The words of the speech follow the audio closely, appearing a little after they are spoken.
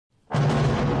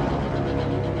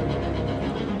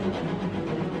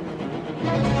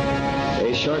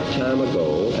A short time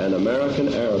ago, an American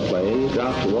airplane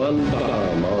dropped one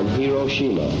bomb on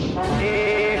Hiroshima.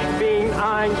 Ich bin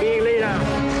ein Berliner.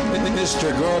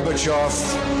 Mr. Gorbachev,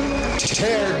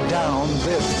 tear down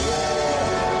this wall.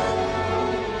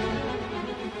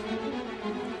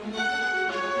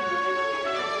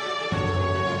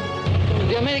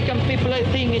 The American people, I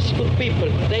think, is good people.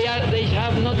 They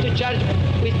have not to charge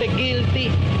with the guilty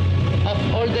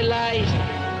of all the lies.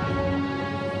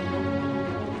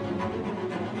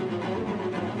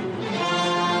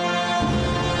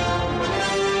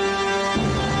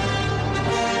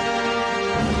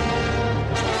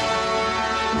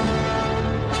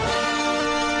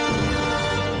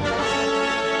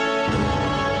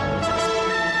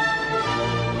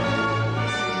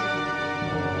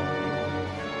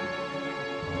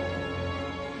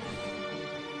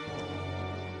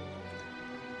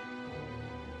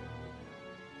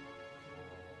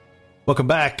 Welcome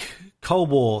back. Cold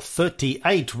War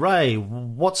 38. Ray,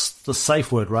 what's the safe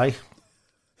word, Ray?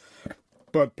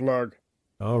 Butt plug.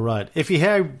 All right. If you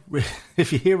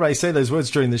hear Ray say those words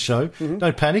during the show,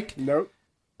 don't panic. Nope.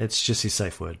 It's just his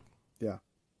safe word. Yeah.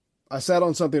 I sat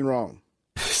on something wrong.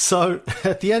 So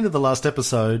at the end of the last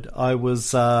episode, I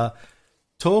was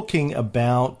talking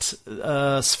about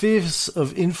spheres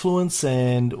of influence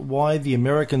and why the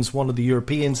Americans wanted the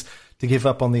Europeans to give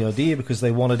up on the idea because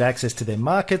they wanted access to their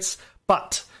markets.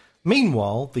 But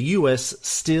meanwhile, the US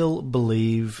still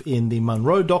believe in the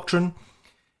Monroe Doctrine.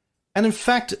 And in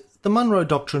fact, the Monroe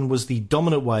Doctrine was the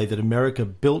dominant way that America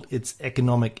built its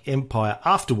economic empire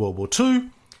after World War II.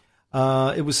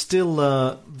 It was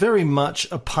still very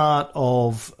much a part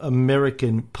of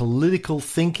American political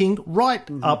thinking right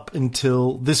up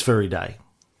until this very day.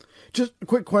 Just a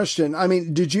quick question. I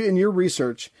mean, did you, in your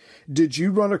research, did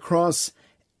you run across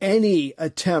any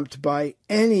attempt by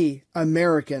any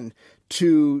American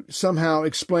to somehow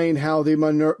explain how the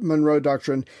Monroe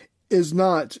Doctrine is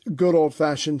not good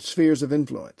old-fashioned spheres of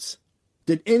influence?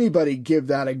 Did anybody give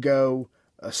that a go,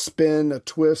 a spin, a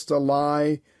twist, a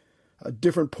lie, a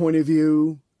different point of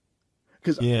view?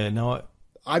 Because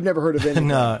I've never heard of anything.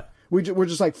 No. We're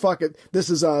just like, fuck it, this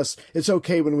is us. It's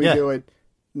okay when we do it,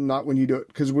 not when you do it,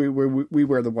 because we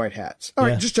wear the white hats. All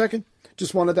right, just checking.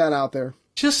 Just wanted that out there.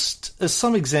 Just as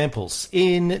some examples,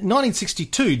 in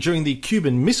 1962, during the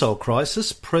Cuban Missile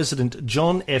Crisis, President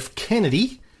John F.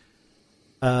 Kennedy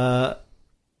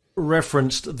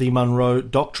referenced the Monroe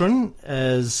Doctrine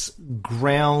as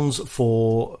grounds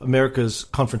for America's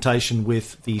confrontation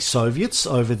with the Soviets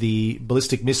over the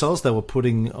ballistic missiles they were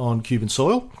putting on Cuban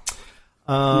soil.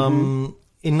 In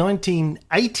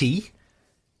 1980,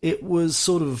 it was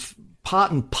sort of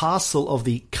part and parcel of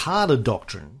the Carter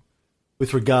Doctrine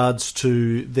with regards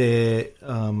to their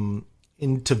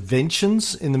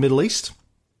interventions in the Middle East.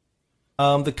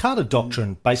 The Carter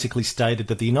Doctrine basically stated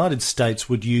that the United States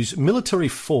would use military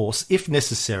force, if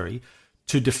necessary,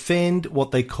 to defend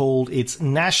what they called its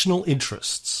national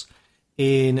interests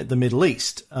in the Middle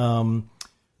East. Wow.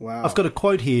 I've got a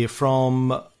quote here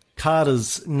from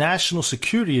Carter's National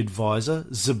Security Advisor,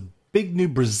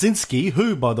 Zbigniew Brzezinski,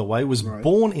 who, by the way, was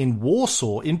born in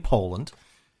Warsaw in Poland.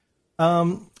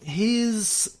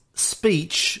 His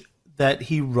speech that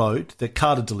he wrote, that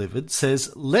Carter delivered,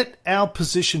 says, "Let our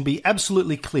position be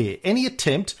absolutely clear. Any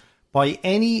attempt by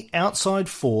any outside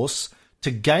force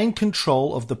to gain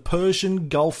control of the Persian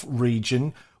Gulf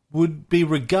region would be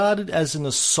regarded as an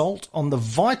assault on the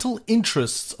vital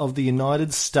interests of the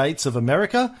United States of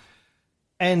America,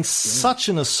 and such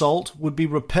an assault would be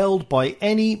repelled by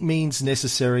any means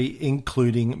necessary,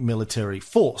 including military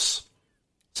force."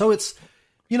 So it's,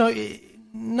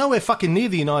 nowhere fucking near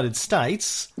the United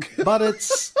States, but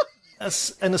it's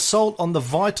an assault on the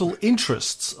vital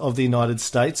interests of the United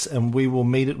States, and we will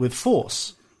meet it with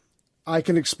force. I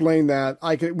can explain that.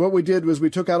 What we did was we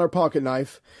took out our pocket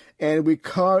knife and we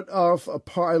cut off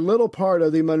a little part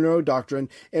of the Monroe Doctrine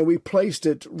and we placed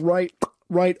it right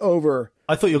over.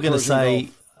 I thought you were going to say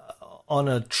on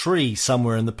a tree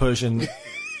somewhere in the Persian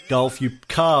Gulf, you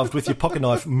carved with your pocket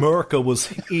knife, "America was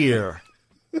here."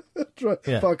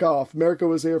 Yeah. Fuck off. America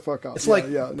was here, fuck off. It's like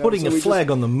putting a flag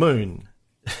on the moon.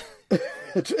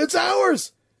 It's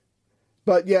ours!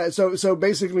 But yeah, so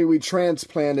basically we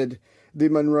transplanted the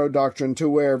Monroe Doctrine to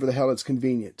wherever the hell it's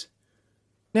convenient.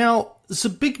 Now,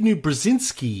 Zbigniew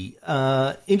Brzezinski,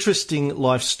 interesting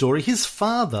life story. His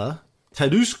father,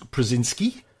 Tadeusz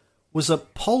Brzezinski, was a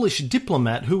Polish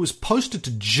diplomat who was posted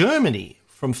to Germany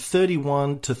from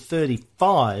 31 to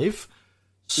 35.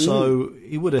 So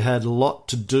he would have had a lot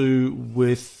to do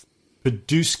with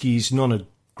Paderewski's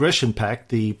non-aggression pact,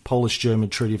 the Polish-German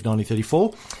Treaty of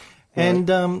 1934. And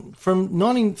from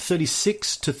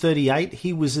 1936 to 38,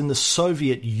 he was in the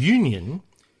Soviet Union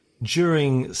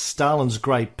during Stalin's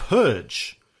Great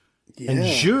Purge. Yeah,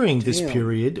 and during this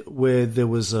period, where there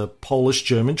was a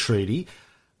Polish-German treaty,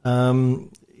 so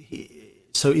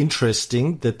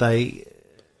interesting that they,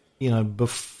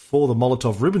 before the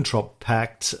Molotov-Ribbentrop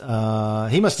Pact,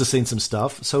 he must have seen some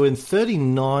stuff. So in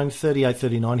 38,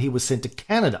 39, he was sent to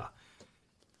Canada.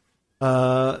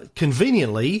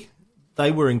 Conveniently,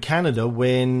 they were in Canada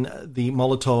when the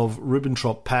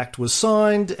Molotov-Ribbentrop Pact was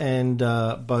signed, and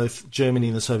both Germany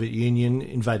and the Soviet Union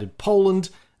invaded Poland,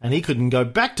 and he couldn't go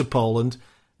back to Poland.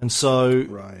 And so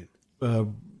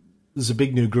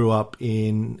Zbigniew grew up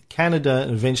in Canada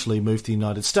and eventually moved to the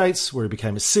United States, where he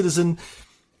became a citizen,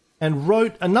 and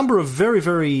wrote a number of very,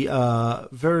 very,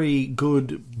 very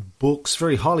good books,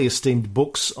 very highly esteemed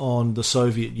books on the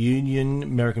Soviet Union,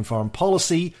 American foreign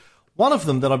policy. One of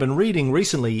them that I've been reading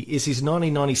recently is his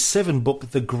 1997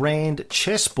 book, The Grand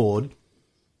Chessboard.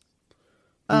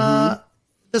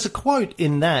 There's a quote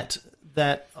in that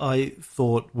I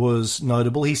thought was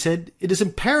notable. He said, "It is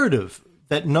imperative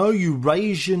that no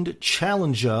Eurasian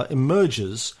challenger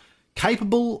emerges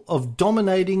capable of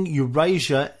dominating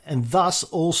Eurasia and thus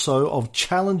also of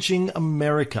challenging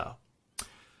America."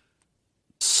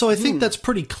 So I think that's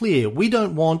pretty clear. We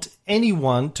don't want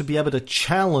anyone to be able to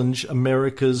challenge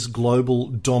America's global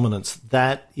dominance.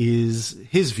 That is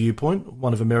his viewpoint,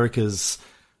 one of America's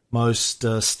most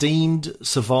esteemed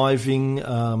surviving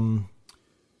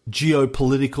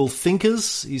geopolitical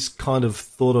thinkers. He's kind of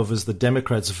thought of as the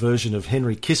Democrats' version of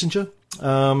Henry Kissinger.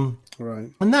 Right.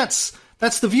 And that's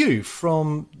the view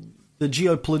from the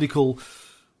geopolitical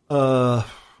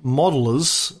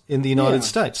modelers in the United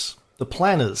States, the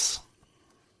planners.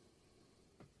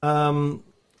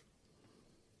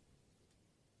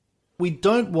 We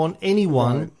don't want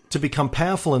anyone to become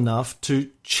powerful enough to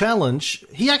challenge.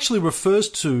 He actually refers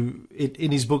to it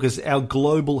in his book as our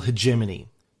global hegemony.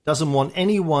 Doesn't want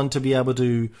anyone to be able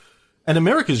to... And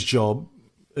America's job,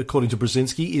 according to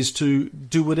Brzezinski, is to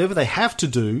do whatever they have to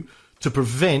do to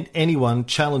prevent anyone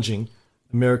challenging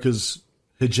America's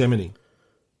hegemony.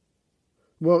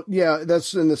 Well, yeah,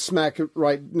 that's in the smack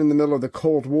right in the middle of the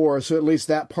Cold War, so at least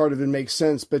that part of it makes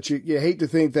sense. But you hate to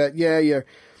think that, your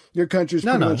country's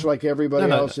pretty much like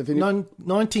everybody else.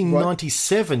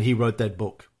 1997, he wrote that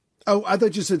book. Oh, I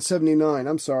thought you said 79.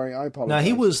 I'm sorry, I apologize. Now,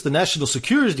 he was the National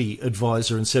Security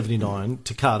Advisor in 79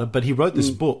 to Carter, but he wrote this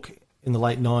book in the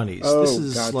late 90s. Oh, this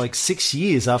is like 6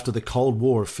 years after the Cold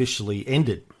War officially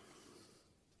ended.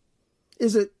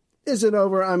 Is it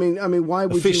over? I mean, why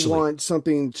would you want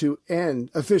something to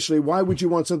end officially? Why would you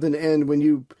want something to end when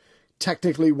you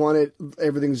technically want it?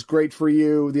 Everything's great for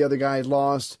you. The other guy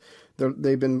lost.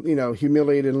 They've been,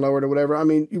 humiliated and lowered or whatever. I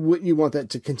mean, wouldn't you want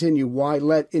that to continue? Why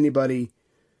let anybody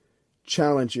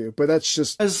challenge you? But that's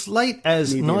just as late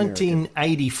as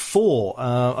 1984.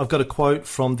 I've got a quote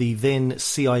from the then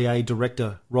CIA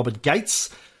director Robert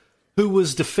Gates, who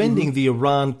was defending the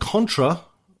Iran-Contra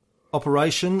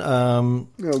operation. Oh,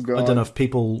 God. I don't know if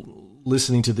people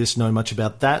listening to this know much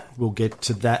about that. We'll get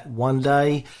to that one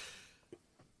day.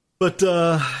 But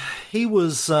he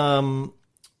was,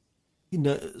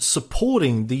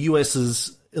 supporting the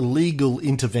US's illegal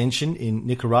intervention in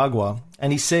Nicaragua,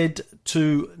 and he said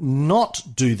to not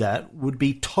do that would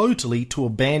be totally to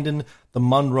abandon the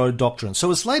Monroe Doctrine.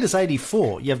 So as late as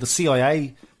 84, you have the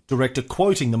CIA director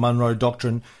quoting the Monroe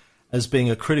Doctrine as being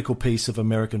a critical piece of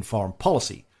American foreign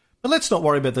policy. But let's not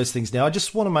worry about those things now. I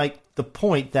just want to make the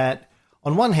point that,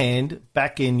 on one hand,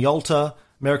 back in Yalta,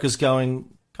 America's going,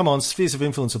 come on, spheres of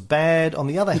influence are bad. On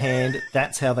the other hand,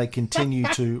 that's how they continue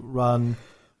to run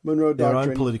Monroe their Doctrine.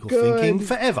 own political Good. thinking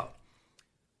forever.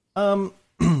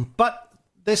 But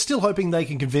they're still hoping they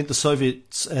can convince the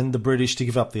Soviets and the British to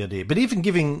give up the idea. But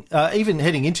even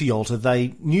heading into Yalta,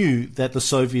 they knew that the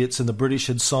Soviets and the British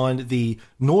had signed the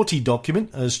naughty document,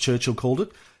 as Churchill called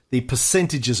it, the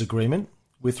percentages agreement,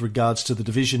 with regards to the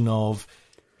division of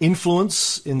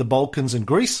influence in the Balkans and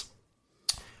Greece.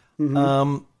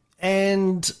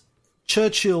 And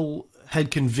Churchill had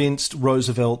convinced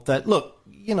Roosevelt that, look,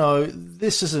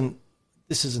 this isn't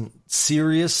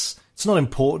serious. It's not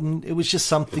important. It was just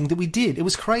something that we did. It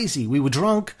was crazy. We were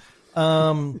drunk.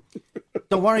 Don't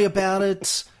worry about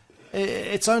it.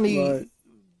 It's only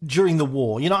during the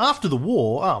war. After the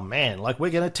war, oh, man,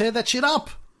 we're going to tear that shit up.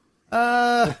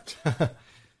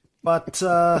 But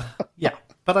I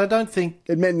don't think...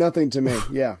 It meant nothing to me,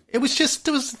 yeah. It was a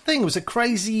thing. It was a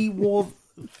crazy war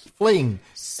fling.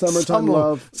 Summertime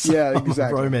love. Yeah,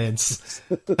 exactly. Romance.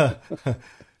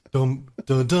 Dum,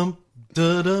 dum, dum,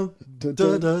 da-dum,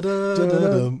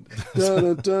 da-da-da-da-dum.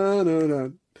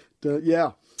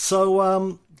 Yeah.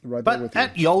 So, Right there but with you.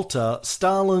 at Yalta,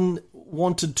 Stalin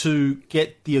wanted to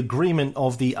get the agreement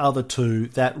of the other two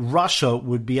that Russia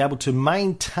would be able to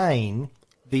maintain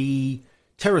the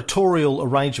territorial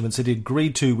arrangements it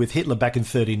agreed to with Hitler back in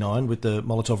 1939 with the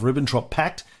Molotov-Ribbentrop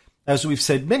Pact. As we've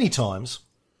said many times,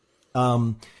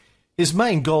 his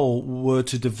main goal were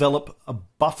to develop a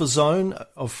buffer zone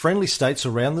of friendly states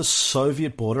around the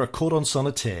Soviet border, a cordon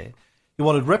sanitaire. He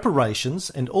wanted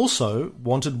reparations and also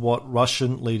wanted what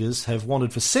Russian leaders have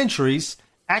wanted for centuries,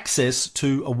 access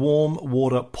to a warm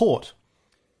water port.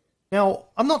 Now,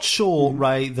 I'm not sure,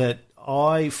 Ray, that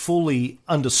I fully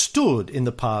understood in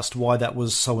the past why that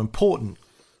was so important,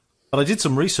 but I did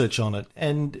some research on it,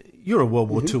 and you're a World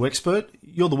War II expert.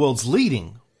 You're the world's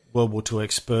leading World War II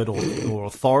expert or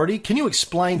authority. Can you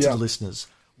explain to the listeners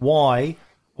why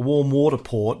a warm water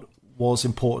port was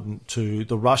important to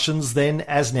the Russians then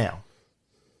as now?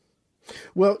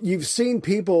 Well, you've seen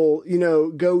people,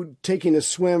 go taking a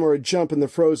swim or a jump in the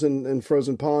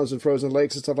frozen ponds and frozen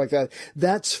lakes and stuff like that.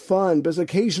 That's fun, but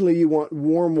occasionally you want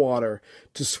warm water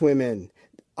to swim in.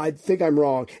 I think I'm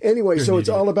wrong. Anyway, so it's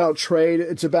all about trade.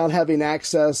 It's about having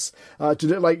access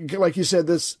to, like you said,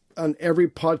 this on every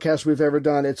podcast we've ever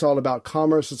done. It's all about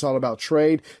commerce. It's all about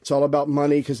trade. It's all about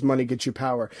money because money gets you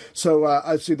power. So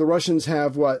I see the Russians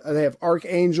have they have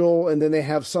Archangel, and then they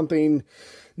have something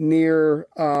near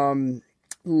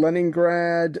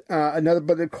Leningrad,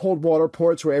 but the cold water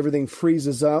ports where everything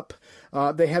freezes up.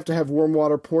 They have to have warm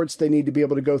water ports. They need to be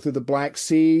able to go through the Black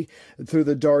Sea, through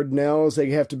the Dardanelles. They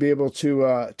have to be able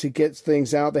to get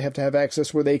things out. They have to have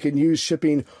access where they can use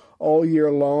shipping all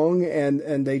year long,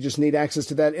 and they just need access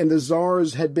to that. And the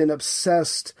Tsars had been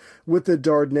obsessed with the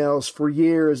Dardanelles for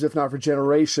years, if not for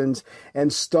generations,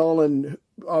 and Stalin,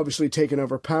 obviously taking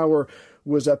over power,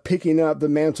 was picking up the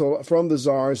mantle from the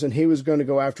Tsars, and he was going to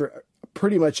go after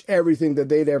pretty much everything that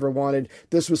they'd ever wanted.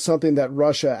 This was something that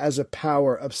Russia, as a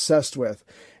power, obsessed with.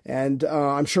 And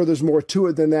I'm sure there's more to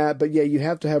it than that, but yeah, you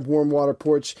have to have warm water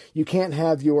ports. You can't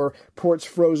have your ports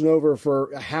frozen over for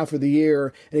half of the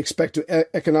year and expect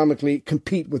to economically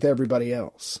compete with everybody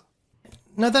else.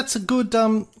 No, that's a good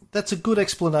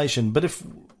explanation, but if,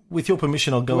 with your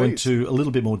permission, I'll go into a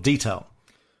little bit more detail.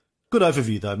 Good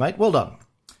overview, though, mate. Well done.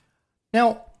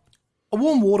 Now, a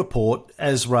warm water port,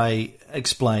 as Ray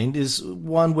explained, is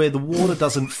one where the water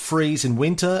doesn't freeze in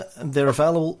winter and they're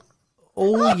available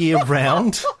all year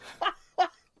round.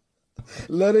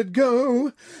 Let it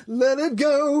go. Let it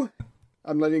go.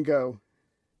 I'm letting go.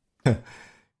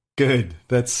 Good.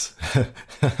 That's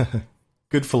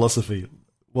good philosophy.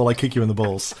 While I kick you in the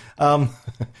balls. Do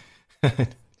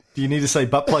you need to say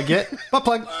butt plug yet? Butt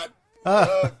plug.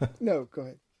 No, go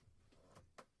ahead.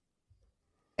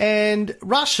 And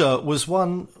Russia was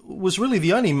really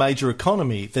the only major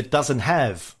economy that doesn't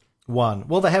have one.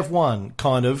 Well, they have one,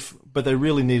 kind of, but they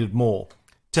really needed more.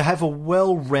 To have a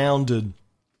well-rounded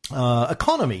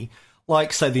economy,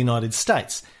 like, say, the United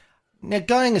States. Now,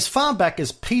 going as far back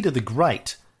as Peter the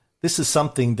Great, this is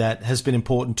something that has been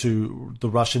important to the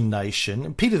Russian nation.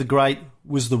 And Peter the Great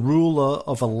was the ruler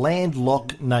of a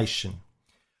landlocked nation.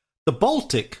 The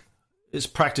Baltic is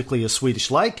practically a Swedish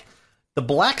lake. The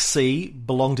Black Sea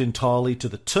belonged entirely to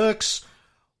the Turks,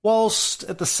 whilst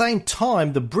at the same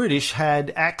time the British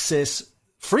had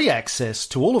free access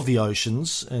to all of the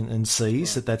oceans and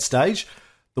seas at that stage.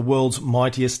 The world's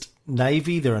mightiest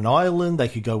navy, they're an island, they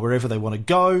could go wherever they want to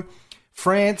go.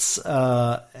 France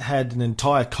had an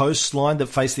entire coastline that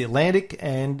faced the Atlantic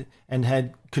and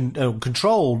had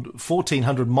controlled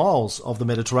 1,400 miles of the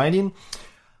Mediterranean.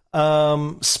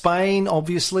 Spain,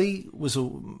 obviously,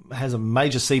 has a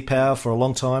major sea power for a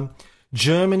long time.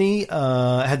 Germany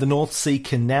had the North Sea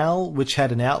Canal, which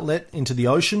had an outlet into the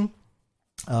ocean.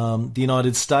 The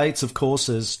United States, of course,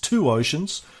 has two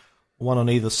oceans, one on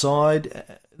either side,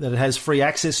 that it has free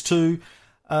access to.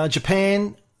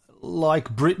 Japan,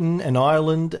 like Britain and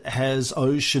Ireland, has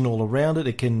ocean all around it.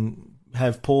 It can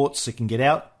have ports, it can get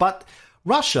out. But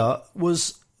Russia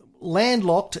was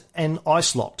landlocked and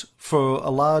ice-locked for a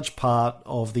large part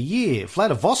of the year.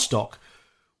 Vladivostok,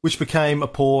 which became a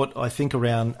port, I think,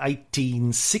 around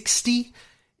 1860,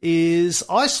 is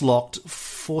ice-locked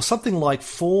for something like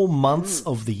 4 months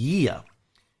of the year.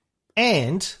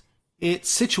 And it's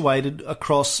situated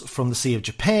across from the Sea of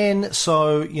Japan,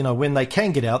 so, when they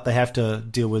can get out, they have to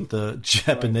deal with the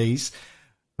Japanese,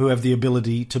 who have the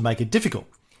ability to make it difficult.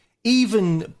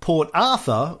 Even Port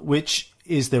Arthur, which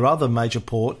is their other major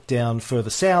port down further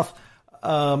south,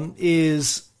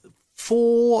 is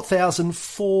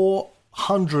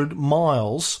 4,400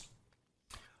 miles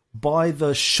by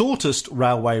the shortest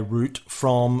railway route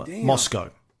from Moscow.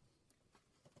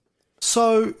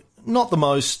 So, not the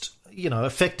most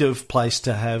effective place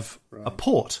to have a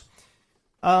port.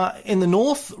 In the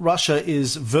north, Russia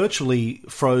is virtually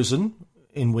frozen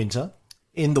in winter.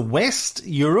 In the west,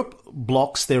 Europe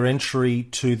blocks their entry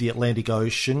to the Atlantic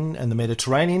Ocean and the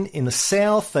Mediterranean. In the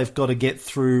south, they've got to get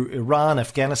through Iran,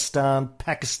 Afghanistan,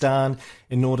 Pakistan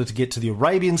in order to get to the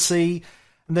Arabian Sea.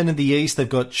 And then in the east, they've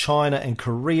got China and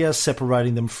Korea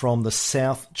separating them from the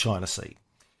South China Sea.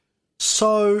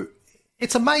 So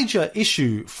it's a major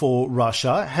issue for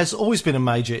Russia, has always been a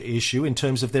major issue in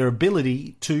terms of their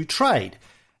ability to trade.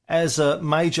 As a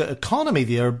major economy,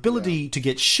 their ability to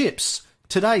get ships.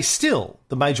 Today, still,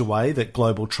 the major way that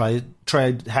global trade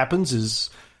happens is,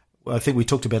 I think we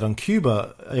talked about on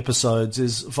Cuba episodes,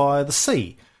 is via the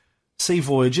sea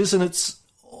voyages, and it's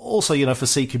also, for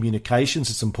sea communications,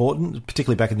 it's important,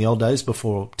 particularly back in the old days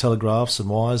before telegraphs and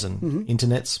wires and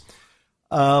internets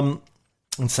and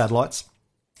satellites.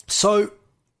 So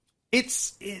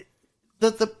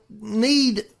the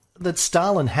need that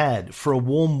Stalin had for a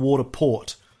warm water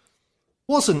port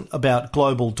wasn't about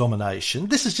global domination.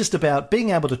 This is just about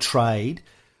being able to trade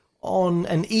on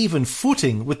an even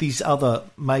footing with these other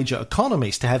major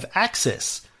economies, to have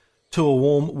access to a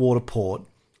warm water port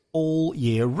all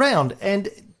year round. And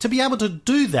to be able to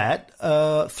do that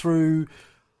through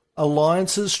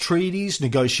alliances, treaties,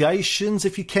 negotiations,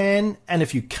 if you can, and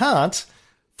if you can't,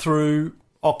 through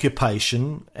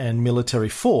occupation and military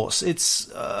force. It's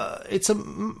a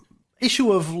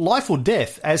issue of life or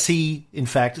death, as he, in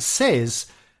fact, says,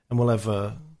 and we'll have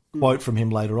a quote from him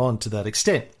later on to that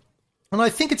extent. And I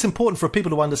think it's important for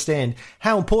people to understand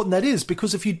how important that is,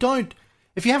 because if you haven't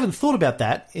thought about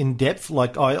that in depth,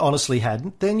 like I honestly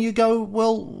hadn't, then you go,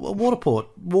 well, a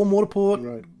warm water port,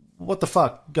 right. What the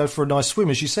fuck? Go for a nice swim,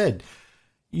 as you said.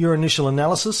 Your initial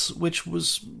analysis, which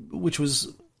was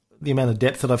the amount of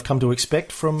depth that I've come to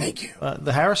expect from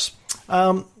the Harris.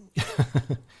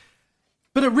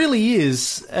 But it really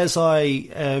is, as I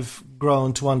have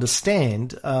grown to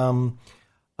understand, a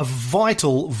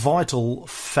vital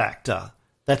factor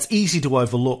that's easy to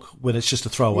overlook when it's just a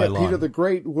throwaway line. Peter the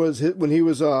Great was, when he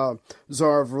was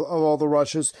Tsar of all the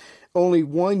Russias, only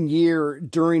 1 year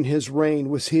during his reign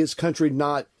was his country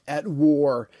not at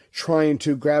war, trying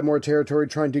to grab more territory,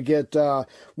 trying to get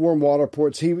warm water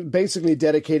ports. He basically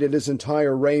dedicated his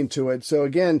entire reign to it. So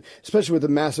again, especially with a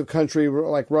massive country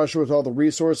like Russia with all the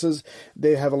resources,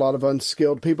 they have a lot of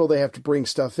unskilled people. They have to bring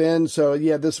stuff in. So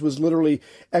yeah, this was literally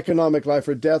economic life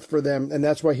or death for them. And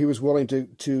that's why he was willing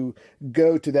to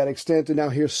go to that extent. And now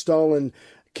here's Stalin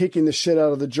kicking the shit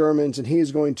out of the Germans, and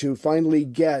he's going to finally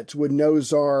get what no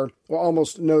Tsar, or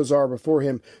almost no Tsar before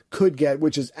him, could get,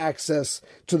 which is access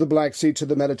to the Black Sea, to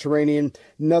the Mediterranean.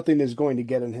 Nothing is going to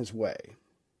get in his way.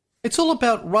 It's all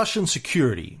about Russian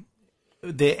security,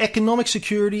 their economic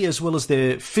security as well as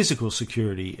their physical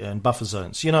security and buffer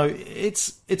zones.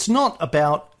 It's not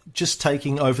about just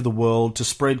taking over the world to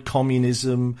spread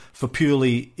communism for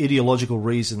purely ideological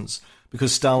reasons,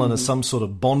 because Stalin is some sort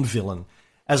of Bond villain,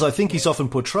 as I think he's often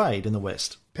portrayed in the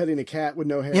West. Petting a cat with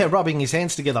no hair. Yeah, rubbing his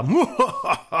hands together. There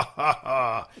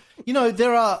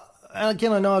are,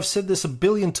 again, I know I've said this a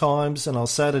billion times, and I'll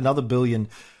say it another billion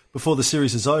before the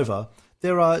series is over.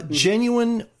 There are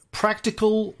genuine,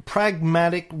 practical,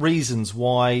 pragmatic reasons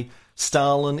why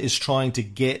Stalin is trying to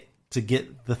get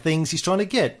the things he's trying to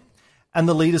get. And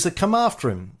the leaders that come after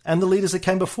him, and the leaders that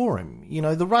came before him.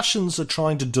 The Russians are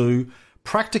trying to do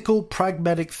practical,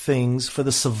 pragmatic things for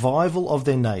the survival of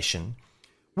their nation.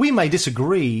 We may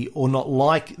disagree or not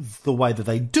like the way that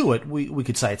they do it. We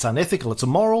could say it's unethical, it's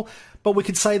immoral, but we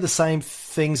could say the same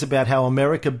things about how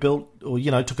America built, or,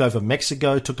 took over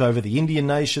Mexico, took over the Indian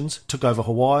nations, took over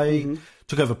Hawaii,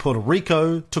 took over Puerto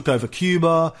Rico, took over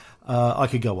Cuba. I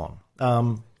could go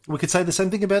on. We could say the same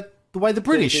thing about the way the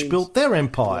British built their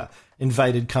empire,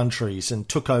 invaded countries and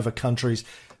took over countries.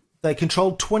 They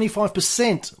controlled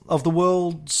 25% of the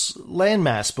world's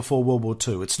landmass before World War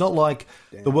II. It's not like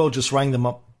the world just rang them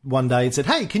up one day and said,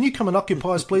 hey, can you come and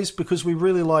occupy us, please, because we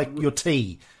really like your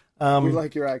tea. We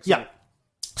like your accent. Yeah.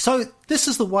 So this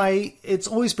is the way it's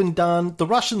always been done. The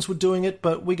Russians were doing it,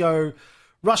 but we go,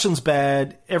 Russians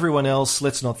bad, everyone else,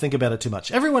 let's not think about it too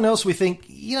much. Everyone else, we think,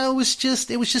 it was just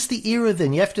the era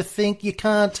then. You have to think, you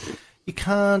can't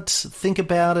think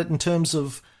about it in terms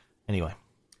of, anyway.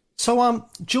 So,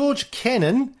 George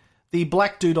Kennan, the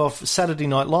black dude off Saturday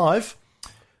Night Live,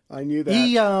 I knew that.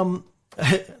 He,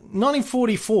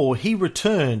 1944, he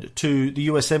returned to the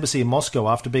U.S. Embassy in Moscow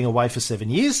after being away for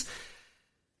 7 years,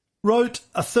 wrote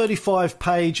a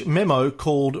 35-page memo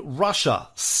called Russia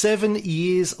 7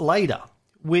 Years Later,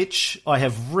 which I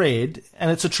have read, and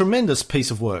it's a tremendous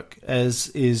piece of work, as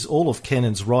is all of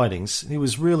Kennan's writings. He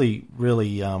was really,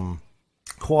 really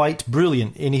quite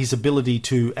brilliant in his ability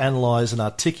to analyse and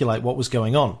articulate what was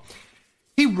going on.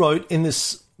 He wrote in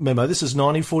this memo, this is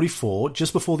 1944,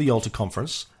 just before the Yalta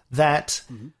Conference, that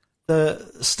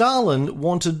Stalin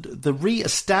wanted the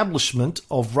re-establishment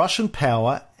of Russian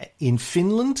power in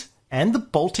Finland and the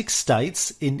Baltic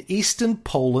states, in eastern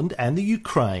Poland and the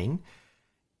Ukraine.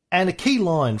 And a key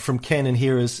line from Kennan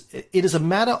here is, it is a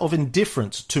matter of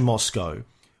indifference to Moscow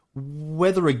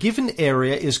whether a given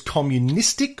area is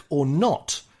communistic or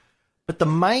not. But the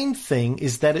main thing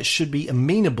is that it should be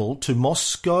amenable to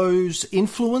Moscow's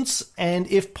influence and,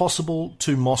 if possible,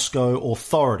 to Moscow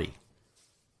authority.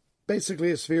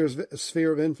 Basically a sphere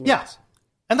of influence. Yeah.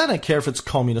 And they don't care if it's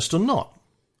communist or not.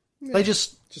 Yeah, they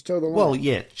just toe the line. Well,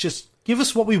 yeah, just give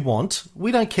us what we want.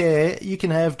 We don't care. You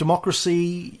can have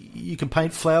democracy. You can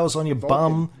paint flowers on your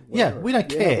bum. Whatever. Yeah, we don't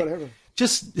care. Whatever.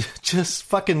 Just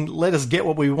fucking let us get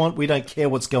what we want. We don't care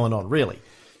what's going on, really.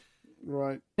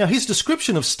 Right. Now, his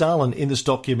description of Stalin in this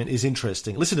document is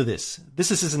interesting. Listen to this.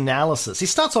 This is his analysis. He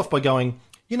starts off by going,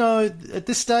 at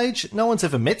this stage, no one's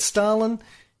ever met Stalin.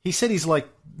 He said he's like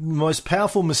the most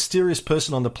powerful, mysterious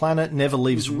person on the planet, never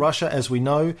leaves Russia, as we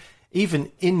know.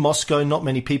 Even in Moscow, not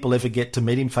many people ever get to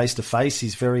meet him face to face.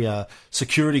 He's very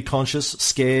security conscious,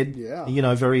 scared.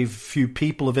 Yeah. Very few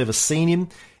people have ever seen him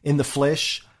in the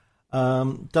flesh.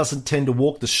 Doesn't tend to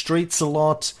walk the streets a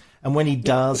lot. And when he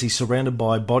does, he's surrounded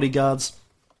by bodyguards.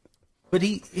 But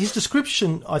his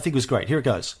description, I think, was great. Here it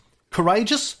goes.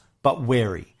 Courageous, but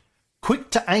wary. Quick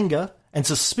to anger and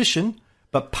suspicion,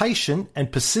 but patient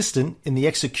and persistent in the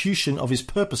execution of his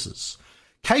purposes.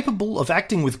 Capable of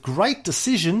acting with great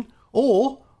decision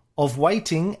or of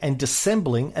waiting and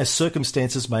dissembling as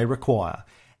circumstances may require.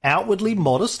 Outwardly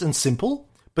modest and simple,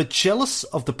 but jealous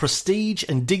of the prestige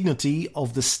and dignity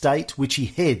of the state which he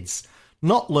heads.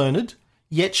 Not learned,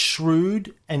 yet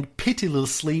shrewd and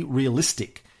pitilessly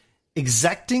realistic.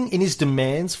 Exacting in his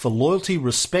demands for loyalty,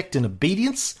 respect and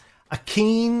obedience. A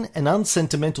keen and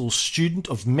unsentimental student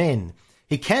of men.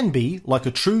 He can be, like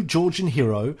a true Georgian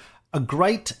hero, a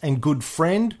great and good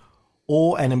friend,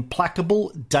 or an implacable,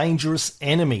 dangerous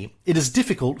enemy. It is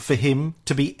difficult for him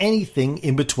to be anything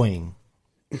in between.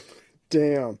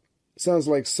 Damn. Sounds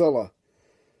like Sulla.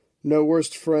 No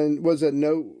worst friend. Was it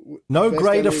no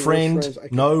greater friend,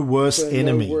 no worse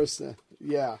enemy. No worse,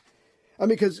 yeah. I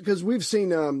mean, because we've seen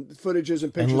footages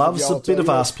and pictures and loves of Yalta, a bit of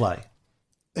ass play.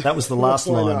 That was the last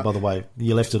line, by the way.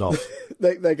 You left it off.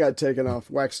 They got taken off,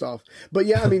 waxed off. But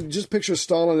yeah, I mean, just picture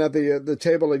Stalin at the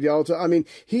table at Yalta. I mean,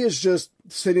 he is just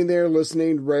sitting there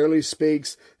listening, rarely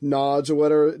speaks, nods or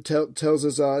whatever, tells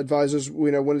his advisors,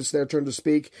 when it's their turn to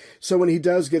speak. So when he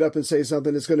does get up and say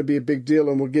something, it's going to be a big deal,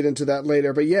 and we'll get into that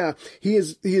later. But yeah, he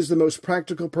is the most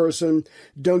practical person.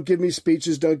 Don't give me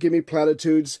speeches. Don't give me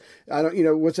platitudes. I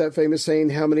don't, what's that famous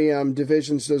saying? How many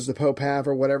divisions does the Pope have,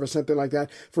 or whatever, something like that.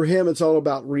 For him, it's all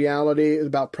about reality, it's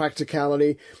about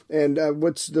practicality, and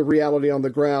what's the reality on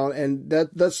the ground. And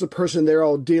that's the person they're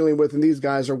all dealing with. And these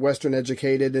guys are Western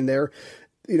educated, and they're,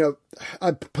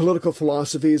 political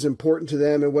philosophy is important to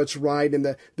them, and what's right, and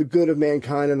the good of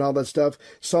mankind and all that stuff.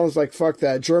 Stalin's like, fuck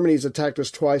that. Germany's attacked us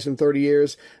twice in 30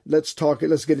 years. Let's talk it.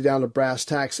 Let's get it down to brass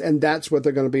tacks. And that's what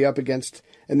they're going to be up against.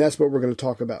 And that's what we're going to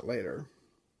talk about later.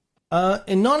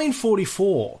 In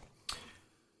 1944,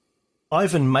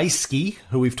 Ivan Maysky,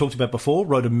 who we've talked about before,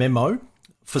 wrote a memo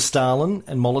for Stalin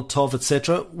and Molotov,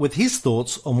 etc., with his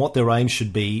thoughts on what their aim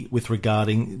should be with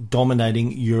regarding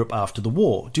dominating Europe after the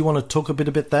war. Do you want to talk a bit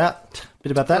about that?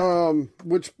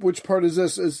 Which part is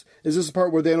this? Is this the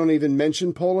part where they don't even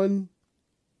mention Poland?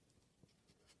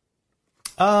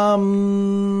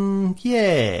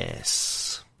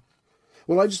 Yes.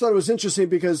 Well, I just thought it was interesting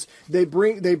because they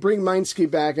bring Mainsky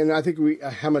back, and I think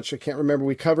how much I can't remember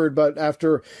we covered, but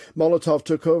after Molotov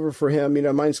took over for him,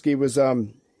 Mainsky was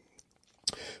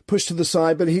pushed to the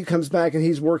side, but he comes back and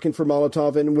he's working for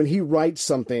Molotov, and when he writes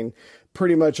something,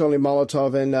 pretty much only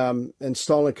Molotov and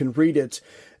Stalin can read it.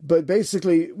 But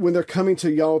basically, when they're coming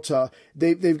to Yalta,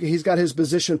 he's got his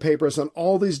position papers on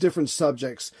all these different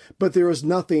subjects, but there is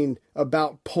nothing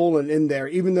about Poland in there,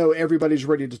 even though everybody's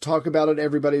ready to talk about it.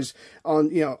 Everybody's on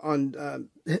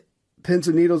pins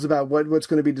and needles about what's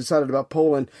going to be decided about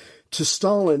Poland. To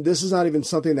Stalin, this is not even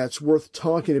something that's worth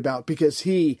talking about, because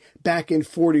he, back in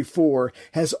 1944,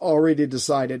 has already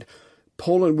decided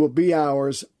Poland will be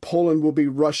ours. Poland will be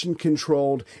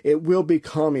Russian-controlled. It will be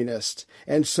communist.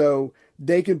 And so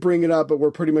they can bring it up, but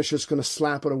we're pretty much just going to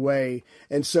slap it away.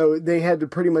 And so they had to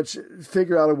pretty much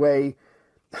figure out a way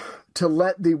to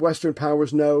let the Western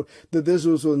powers know that this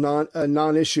was a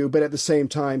non-issue, but at the same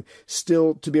time,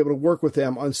 still to be able to work with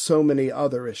them on so many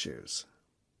other issues.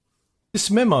 This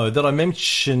memo that I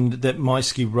mentioned that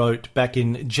Maisky wrote back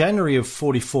in January of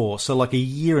 44, so like a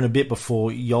year and a bit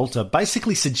before Yalta,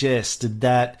 basically suggested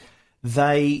that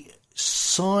they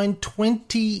signed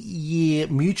 20-year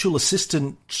mutual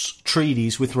assistance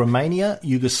treaties with Romania,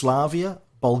 Yugoslavia,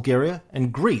 Bulgaria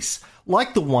and Greece,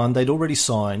 like the one they'd already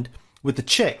signed with the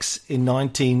Czechs in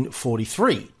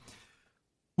 1943,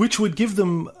 which would give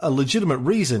them a legitimate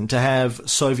reason to have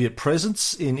Soviet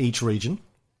presence in each region.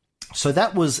 So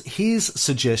that was his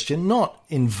suggestion, not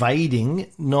invading,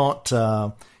 not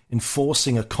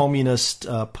enforcing a communist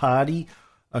party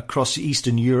across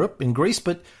Eastern Europe in Greece,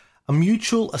 but a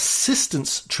mutual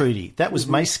assistance treaty. That was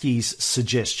Maisky's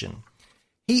suggestion.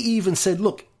 He even said,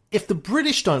 look, if the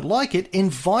British don't like it,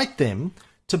 invite them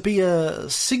to be a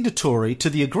signatory to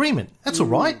the agreement. That's all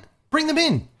right. Bring them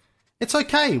in. It's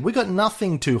okay. We got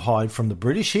nothing to hide from the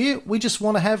British here. We just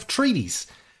want to have treaties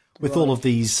with all of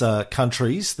these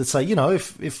countries that say, you know,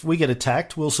 if we get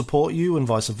attacked, we'll support you and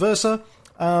vice versa.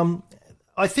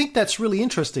 I think that's really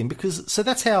interesting because so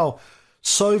that's how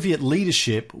Soviet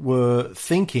leadership were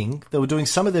thinking. They were doing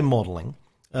some of their modelling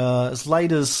as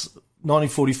late as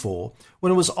 1944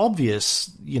 when it was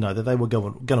obvious, you know, that they were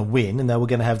going to win and they were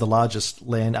going to have the largest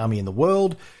land army in the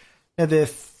world. Now, their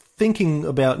thinking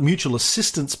about mutual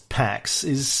assistance pacts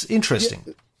is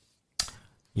interesting.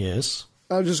 Yeah. Yes.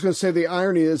 I was just going to say the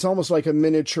irony is almost like a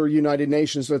miniature United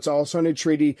Nations. So it's all signed a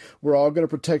treaty. We're all going to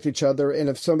protect each other. And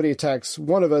if somebody attacks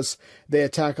one of us, they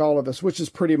attack all of us, which is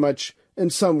pretty much in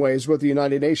some ways what the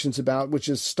United Nations is about, which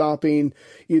is stopping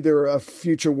either a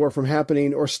future war from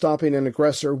happening or stopping an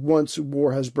aggressor once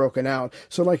war has broken out.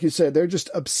 So like you said, they're just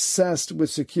obsessed with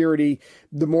security.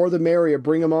 The more the merrier.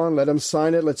 Bring them on, let them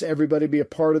sign it. Let's everybody be a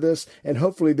part of this. And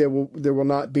hopefully there will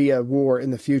not be a war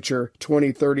in the future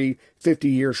 20, 30, 50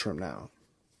 years from now.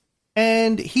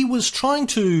 And he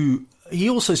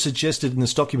also suggested in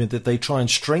this document that they try and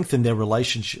strengthen their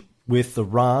relationship with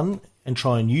Iran and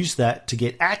try and use that to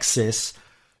get access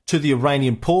to the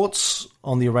Iranian ports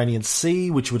on the Iranian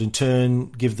Sea, which would in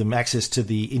turn give them access to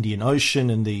the Indian Ocean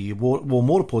and the warm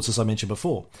water ports, as I mentioned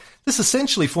before. This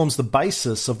essentially forms the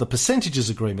basis of the percentages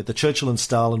agreement that Churchill and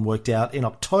Stalin worked out in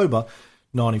October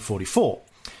 1944.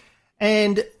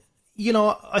 And, you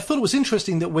know, I thought it was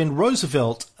interesting that when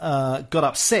Roosevelt got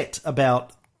upset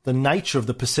about the nature of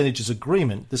the percentages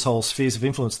agreement, this whole spheres of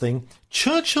influence thing,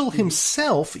 Churchill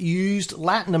himself used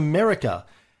Latin America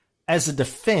as a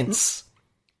defense,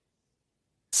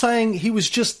 saying he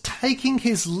was just taking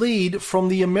his lead from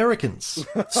the Americans.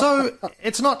 So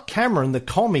it's not Cameron, the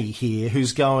commie here,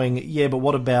 who's going, yeah, but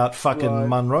what about fucking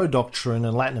Monroe Doctrine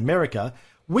and Latin America?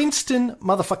 Winston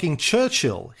motherfucking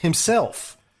Churchill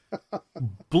himself,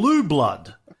 blue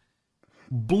blood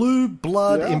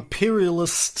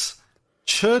imperialist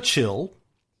Churchill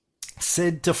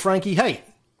said to Frankie, hey,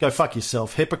 go fuck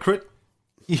yourself, hypocrite.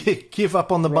 You give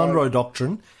up on the Monroe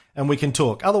Doctrine and we can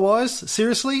talk. Otherwise,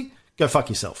 seriously, go fuck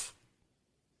yourself.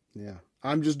 Yeah.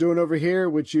 I'm just doing over here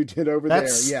what you did over there.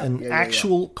 That's an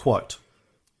actual quote.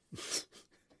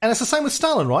 And it's the same with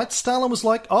Stalin, right? Stalin was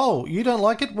like, oh, you don't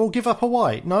like it? We'll give up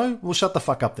Hawaii. No, we'll shut the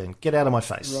fuck up then. Get out of my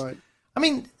face. Right. I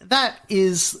mean, that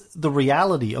is the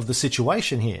reality of the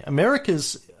situation here.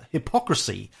 America's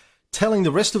hypocrisy telling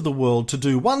the rest of the world to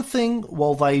do one thing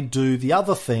while they do the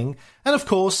other thing. And of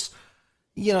course,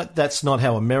 you know, that's not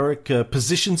how America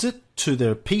positions it to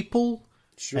their people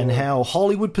and how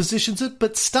Hollywood positions it.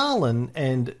 But Stalin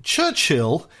and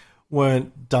Churchill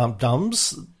weren't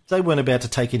dum-dums. They weren't about to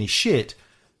take any shit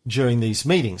during these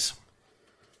meetings.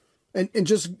 And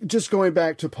just going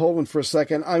back to Poland for a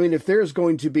second, I mean, if there's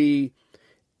going to be,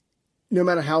 no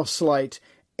matter how slight,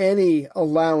 any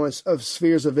allowance of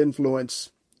spheres of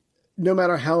influence, no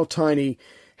matter how tiny,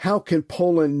 how can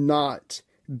Poland not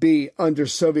be under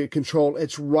Soviet control?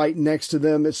 It's right next to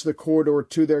them. It's the corridor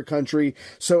to their country.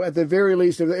 So at the very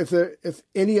least, if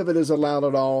any of it is allowed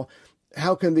at all,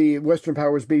 how can the Western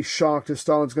powers be shocked if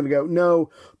Stalin's going to go, no,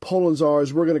 Poland's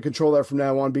ours. We're going to control that from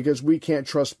now on because we can't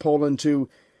trust Poland to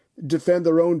defend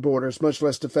their own borders, much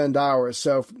less defend ours.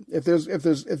 So if this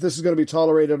is going to be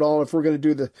tolerated at all, if we're going to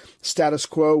do the status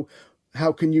quo,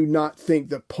 how can you not think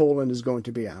that Poland is going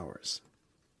to be ours?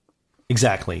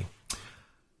 Exactly.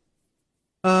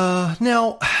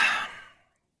 Now,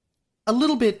 a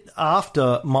little bit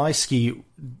after Maisky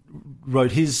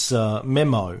wrote his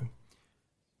memo,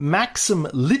 Maxim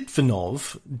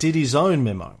Litvinov did his own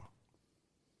memo.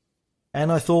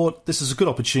 And I thought this is a good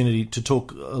opportunity to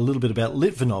talk a little bit about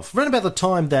Litvinov. Around about the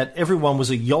time that everyone was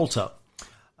at Yalta,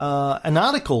 an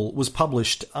article was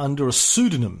published under a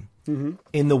pseudonym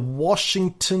in the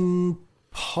Washington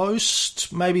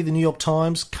Post, maybe the New York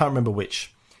Times, can't remember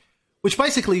which, which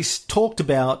basically talked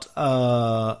about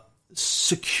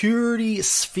security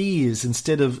spheres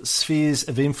instead of spheres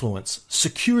of influence.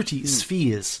 Security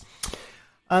spheres.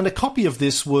 And a copy of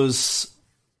this was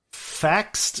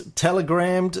faxed,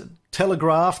 telegraphed,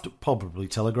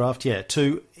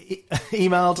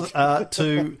 emailed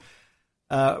to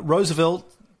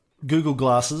Roosevelt Google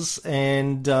Glasses,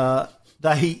 and the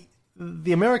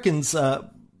Americans'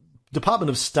 Department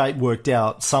of State worked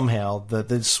out somehow that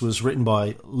this was written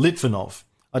by Litvinov.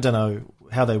 I don't know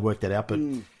how they worked that out, but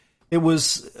it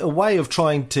was a way of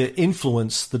trying to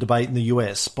influence the debate in the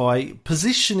US by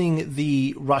positioning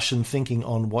the Russian thinking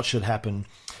on what should happen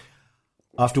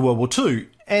after World War II.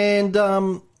 And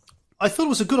I thought it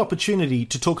was a good opportunity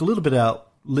to talk a little bit about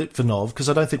Litvinov, because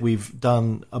I don't think we've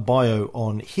done a bio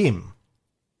on him.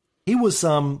 He was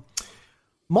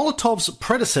Molotov's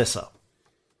predecessor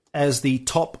as the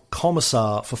top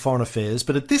commissar for foreign affairs,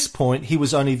 but at this point he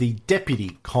was only the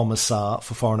deputy commissar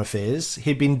for foreign affairs.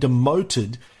 He'd been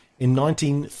demoted in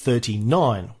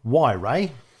 1939. Why,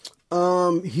 Ray?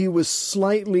 He was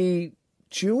slightly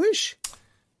Jewish?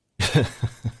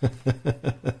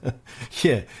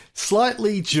 Yeah,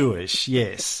 slightly Jewish,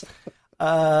 yes.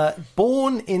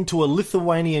 Born into a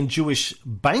Lithuanian Jewish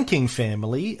banking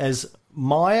family as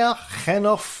Maya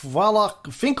Hanof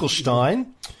Wallach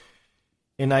Finkelstein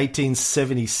in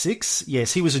 1876.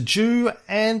 Yes, he was a Jew,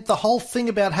 and the whole thing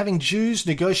about having Jews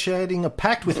negotiating a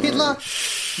pact with Hitler,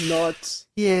 not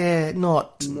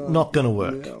going to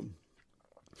work. Yeah.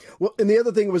 Well, and the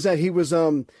other thing was that he was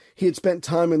he had spent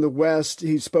time in the West.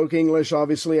 He spoke English,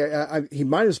 obviously. He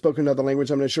might have spoken another language,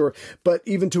 I'm not sure. But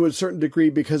even to a certain degree,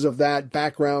 because of that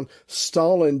background,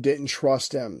 Stalin didn't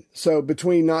trust him. So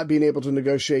between not being able to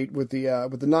negotiate with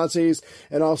the Nazis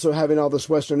and also having all this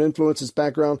Western influence, his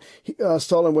background,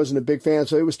 Stalin wasn't a big fan.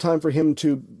 So it was time for him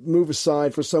to move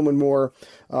aside for someone more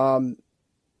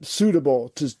suitable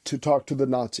to talk to the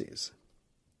Nazis.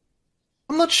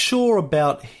 I'm not sure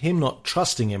about him not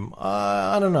trusting him.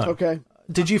 I don't know. Okay.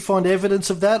 Did you find evidence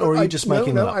of that, or are you just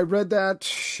making that up? I read that.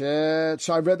 Shit.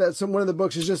 So I read that. One of the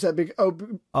books is just that big.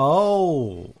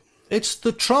 Oh, it's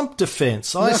the Trump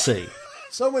defense. I see.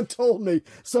 Someone told me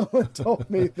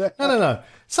that. I don't know.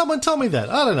 Someone told me that.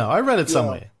 I don't know. I read it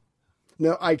somewhere.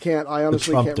 No, I can't. I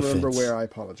honestly can't remember where. I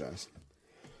apologize.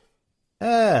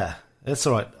 That's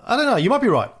all right. I don't know. You might be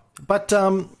right. But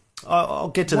I'll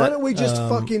get to that. Why don't we just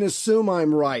fucking assume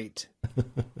I'm right?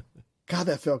 God,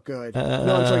 that felt good. No,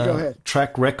 I'm sorry, go ahead.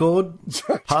 Track record,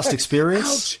 past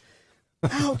experience.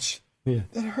 Ouch. Yeah.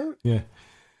 That hurt. Yeah.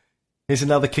 Here's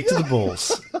another kick to the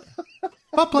balls.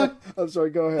 Butt plug. I'm sorry,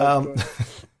 go ahead. Go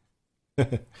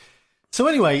ahead. So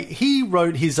anyway, he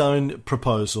wrote his own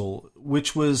proposal,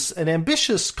 which was an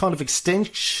ambitious kind of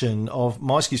extension of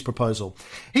Maisky's proposal.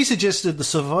 He suggested the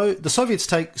Soviets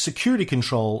take security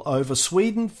control over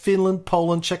Sweden, Finland,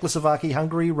 Poland, Czechoslovakia,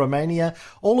 Hungary, Romania,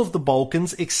 all of the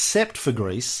Balkans except for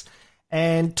Greece,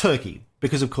 and Turkey,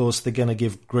 because of course they're going to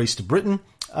give Greece to Britain.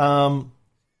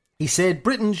 He said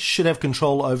Britain should have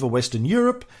control over Western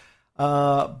Europe,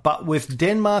 but with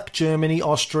Denmark, Germany,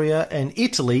 Austria, and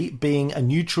Italy being a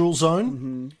neutral zone.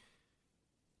 Mm-hmm.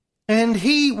 And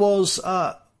he was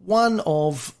one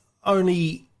of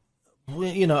only,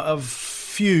 of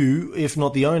few, if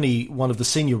not the only one of the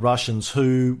senior Russians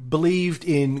who believed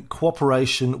in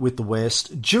cooperation with the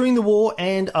West during the war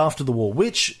and after the war,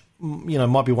 which,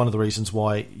 might be one of the reasons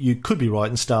why you could be right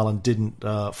and Stalin didn't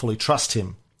fully trust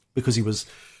him, because he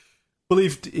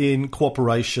believed in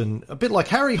cooperation, a bit like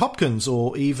Harry Hopkins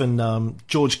or even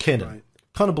George Kennan. Right.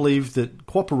 Kind of believed that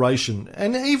cooperation,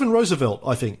 and even Roosevelt,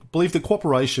 I think, believed that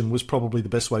cooperation was probably the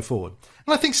best way forward.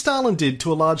 And I think Stalin did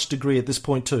to a large degree at this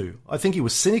point too. I think he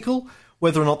was cynical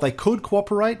whether or not they could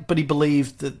cooperate, but he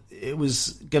believed that it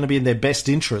was going to be in their best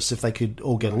interests if they could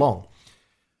all get along.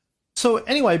 So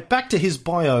anyway, back to his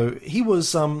bio. He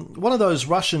was one of those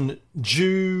Russian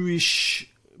Jewish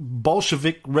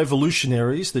Bolshevik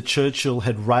revolutionaries that Churchill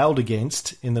had railed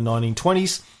against in the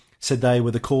 1920s, said they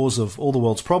were the cause of all the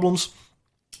world's problems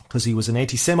because he was an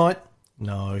anti-Semite.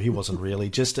 No, he wasn't really,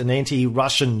 just an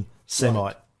anti-Russian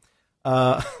Semite.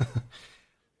 Right.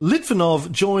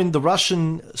 Litvinov joined the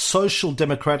Russian Social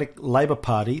Democratic Labour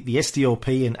Party, the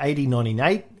SDLP, in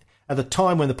 1898, at the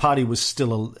time when the party was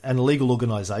still an illegal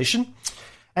organisation.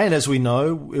 And as we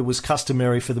know, it was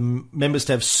customary for the members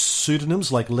to have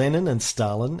pseudonyms like Lenin and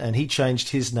Stalin, and he changed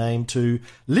his name to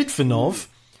Litvinov.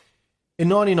 In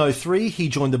 1903, he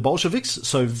joined the Bolsheviks,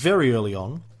 so very early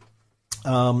on.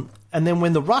 And then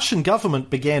when the Russian government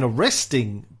began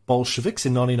arresting Bolsheviks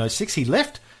in 1906, he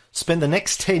left, spent the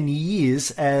next 10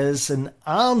 years as an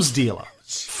arms dealer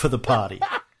for the party.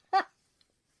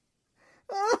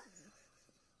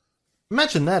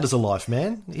 Imagine that as a life,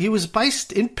 man. He was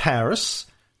based in Paris,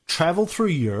 travelled through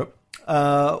Europe,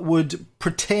 would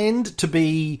pretend to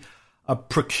be a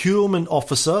procurement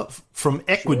officer from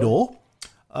Ecuador,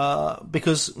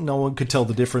 because no one could tell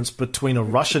the difference between a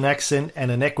Russian accent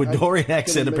and an Ecuadorian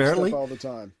accent, apparently. All the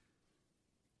time.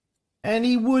 And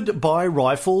he would buy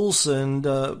rifles and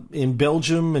in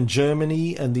Belgium and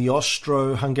Germany and the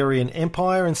Austro-Hungarian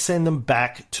Empire and send them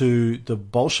back to the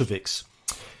Bolsheviks.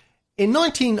 In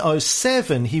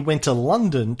 1907, he went to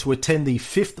London to attend the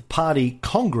Fifth Party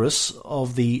Congress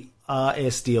of the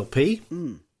RSDLP,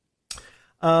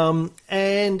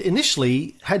 and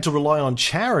initially had to rely on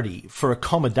charity for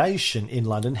accommodation in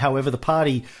London. However, the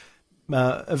party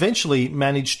eventually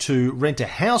managed to rent a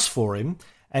house for him.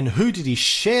 And who did he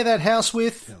share that house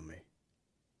with? Tell me.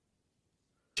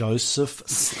 Joseph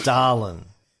Stalin.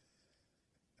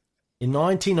 In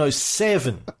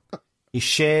 1907, he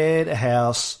shared a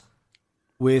house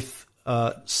with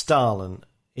Stalin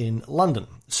in London.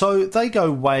 So they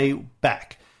go way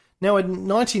back. Now, in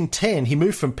 1910, he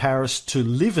moved from Paris to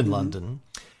live in London,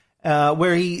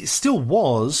 where he still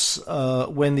was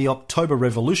when the October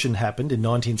Revolution happened in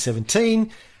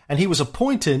 1917, and he was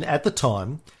appointed at the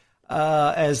time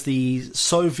as the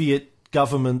Soviet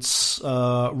government's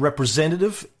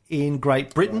representative in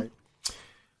Great Britain. Right.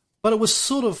 But it was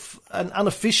sort of an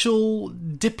unofficial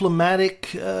diplomatic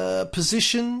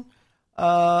position,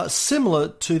 similar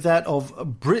to that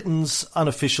of Britain's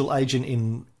unofficial agent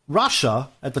in Russia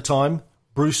at the time,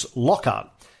 Bruce Lockhart.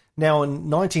 Now, in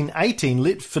 1918,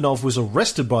 Litvinov was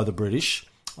arrested by the British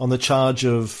on the charge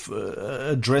of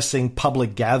addressing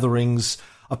public gatherings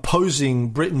opposing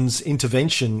Britain's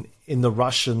intervention in the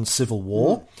Russian Civil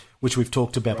War, which we've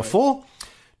talked about before.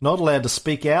 Not allowed to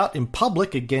speak out in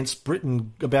public against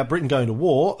Britain, about Britain going to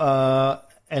war,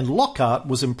 and Lockhart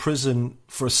was imprisoned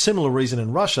for a similar reason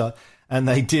in Russia, and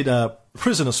they did a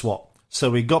prisoner swap.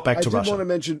 So we got back to Russia. I did want to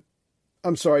mention,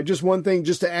 I'm sorry, just one thing,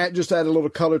 just to add a little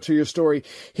color to your story.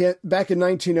 Back in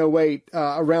 1908,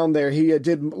 around there, he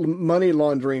did money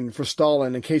laundering for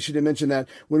Stalin. In case you didn't mention that,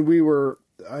 when we were,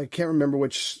 I can't remember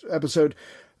which episode,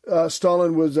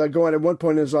 Stalin was going at one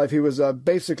point in his life. He was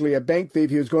basically a bank thief.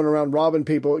 He was going around robbing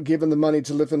people, giving the money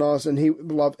to Litvinov, and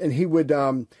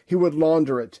he would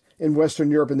launder it in Western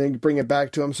Europe and then bring it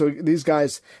back to him. So these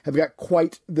guys have got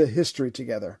quite the history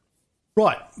together.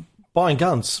 Right, buying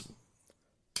guns.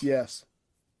 Yes.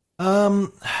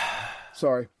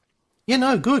 Sorry. Yeah,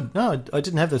 no, good. No, I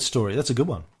didn't have that story. That's a good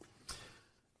one.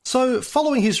 So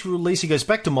following his release, he goes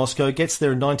back to Moscow, gets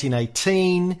there in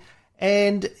 1918,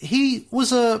 and he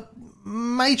was a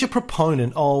major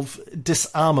proponent of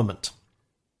disarmament.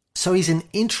 So he's an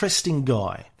interesting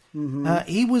guy. Mm-hmm.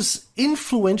 He was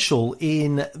influential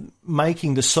in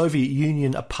making the Soviet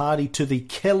Union a party to the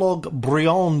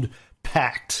Kellogg-Briand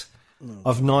Pact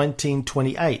of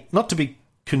 1928. Not to be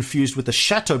confused with the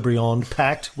Chateaubriand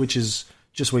Pact, which is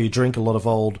just where you drink a lot of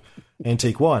old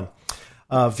antique wine.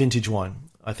 Vintage wine,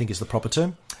 I think is the proper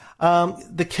term.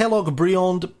 The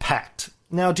Kellogg-Briand Pact.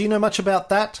 Now, do you know much about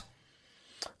that?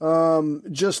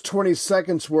 Just 20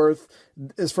 seconds worth.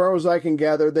 As far as I can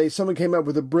gather, someone came up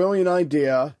with a brilliant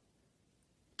idea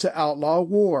to outlaw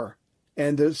war.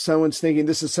 And someone's thinking,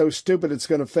 this is so stupid, it's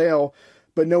going to fail.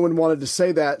 But no one wanted to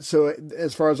say that. So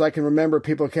as far as I can remember,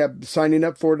 people kept signing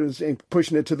up for it and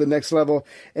pushing it to the next level.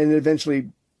 And it eventually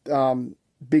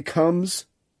becomes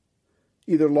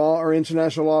either law or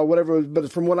international law, whatever.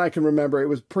 But from what I can remember, it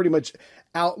was pretty much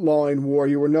outlawing war.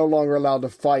 You were no longer allowed to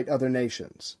fight other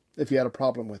nations if you had a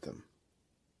problem with them.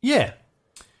 Yeah.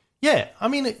 Yeah. I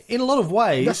mean, in a lot of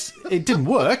ways, it didn't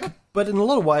work. But in a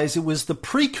lot of ways, it was the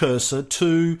precursor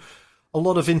to a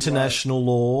lot of international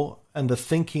law and the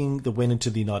thinking that went into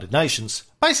the United Nations.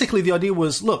 Basically, the idea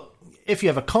was, look, if you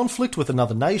have a conflict with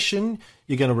another nation,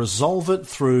 you're going to resolve it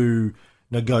through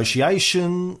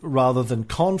negotiation rather than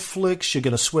conflicts. You're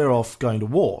going to swear off going to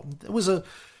war. It was a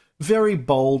very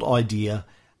bold idea.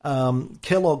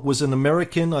 Kellogg was an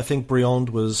American. I think Briand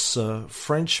was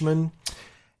Frenchman.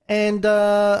 And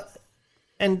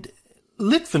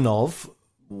Litvinov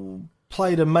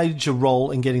played a major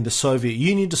role in getting the Soviet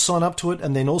Union to sign up to it.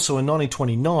 And then also in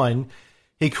 1929,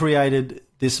 he created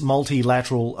this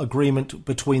multilateral agreement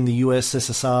between the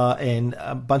U.S.S.R. and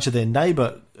a bunch of their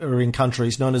neighbouring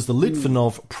countries known as the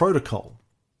Litvinov Protocol.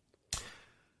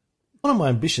 One of my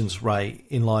ambitions, Ray,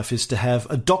 in life is to have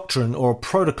a doctrine or a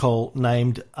protocol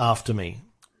named after me.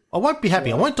 I won't be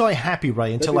happy. I won't die happy,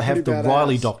 Ray, until I have the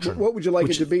Riley Doctrine. What would you like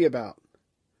it to be about?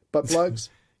 Butt plugs?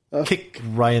 Kick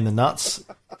Ray in the nuts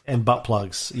and butt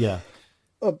plugs, yeah.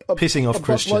 Pissing off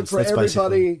Christians. Butt plug for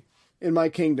everybody in my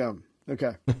kingdom.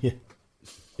 Okay.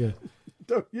 Yeah.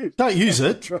 Don't use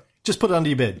it. Just put it under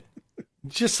your bed.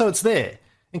 Just so it's there.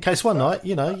 In case one night,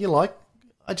 you're like,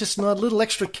 I just need a little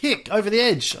extra kick over the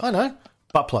edge. I know.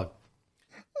 Butt plug.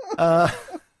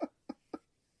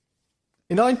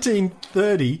 In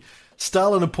 1930,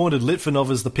 Stalin appointed Litvinov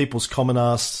as the people's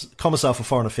commissar for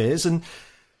foreign affairs, and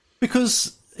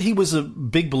because he was a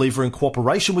big believer in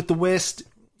cooperation with the West,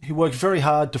 he worked very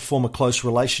hard to form a close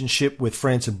relationship with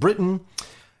France and Britain,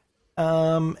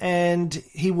 and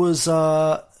he was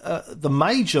the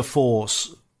major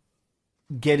force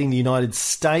getting the United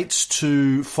States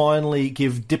to finally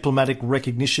give diplomatic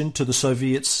recognition to the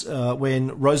Soviets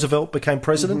when Roosevelt became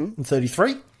president in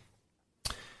 1933.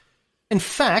 In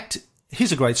fact,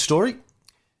 here's a great story.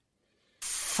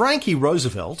 Frankie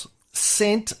Roosevelt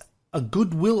sent a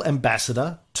goodwill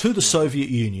ambassador to the Soviet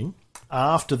Union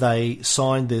after they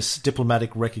signed this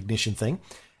diplomatic recognition thing.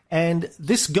 And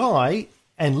this guy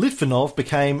and Litvinov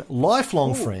became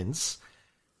lifelong friends.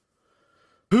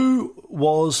 Who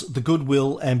was the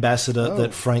goodwill ambassador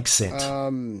that Frank sent?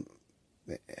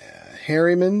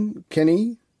 Harriman,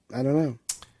 Kenny? I don't know.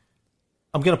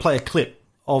 I'm going to play a clip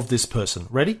of this person.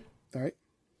 Ready? All right.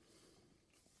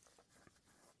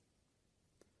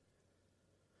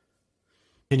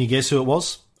 Can you guess who it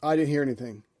was? I didn't hear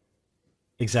anything.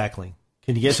 Exactly.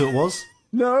 Can you guess who it was?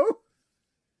 No.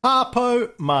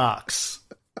 Harpo Marx.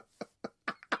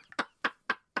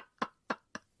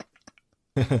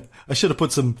 I should have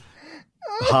put some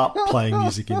harp playing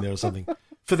music in there or something.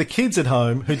 For the kids at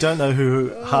home who don't know who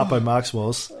Harpo Marx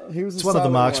was, it's one of the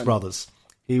Marx brothers.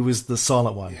 He was the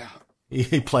silent one. Yeah.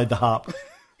 He played the harp.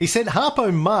 He sent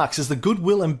Harpo Marx as the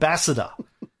goodwill ambassador.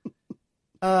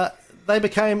 They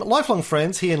became lifelong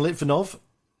friends, he and Litvinov.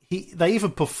 They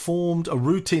even performed a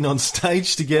routine on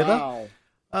stage together.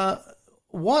 Wow.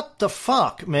 What the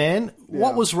fuck, man? Yeah.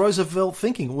 What was Roosevelt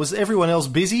thinking? Was everyone else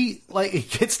busy? Like, he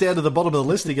gets down to the bottom of the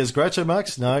list. He goes, Groucho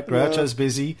Marx? No, Groucho's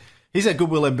busy. He's our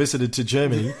goodwill ambassador to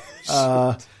Germany.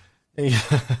 Who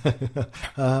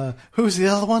was the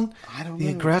other one? I don't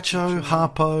know. Groucho,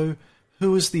 Harpo.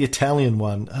 Who was the Italian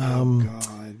one?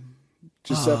 God.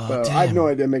 Giuseppe. I have no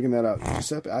idea making that up.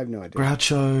 Giuseppe, I have no idea.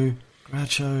 Groucho,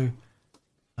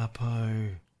 Harpo.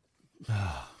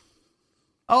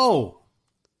 Oh,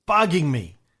 bugging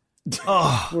me.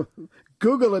 Oh,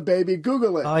 Google it, baby.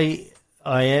 Google it. I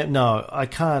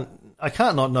can't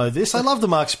not know this. I love the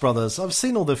Marx Brothers. I've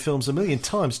seen all their films a million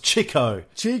times. Chico.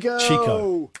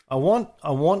 I want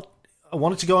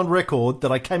it to go on record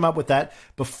that I came up with that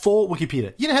before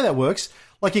Wikipedia. You know how that works?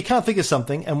 Like, you can't think of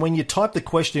something, and when you type the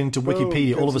question into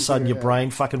Wikipedia, all of a sudden your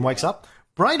brain fucking wakes up.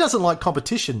 Brain doesn't like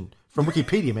competition from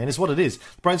Wikipedia, man, is what it is.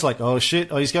 The brain's like, oh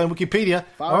shit, he's going Wikipedia.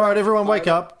 All right, everyone wake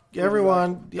up.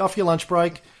 Everyone, off your lunch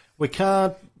break. We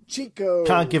can't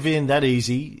give in that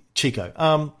easy.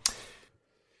 Chico.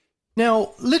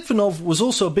 Now, Litvinov was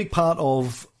also a big part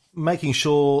of making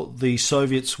sure the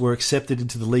Soviets were accepted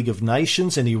into the League of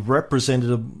Nations, and he represented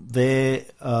them there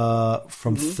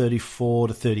from 34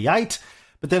 to 38.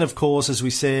 But then, of course, as we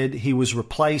said, he was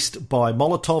replaced by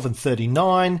Molotov in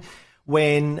 39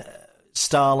 when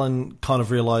Stalin kind of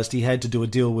realised he had to do a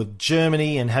deal with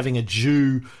Germany, and having a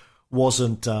Jew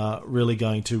wasn't really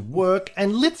going to work.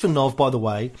 And Litvinov, by the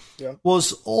way,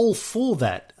 was all for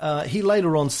that. He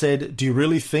later on said, do you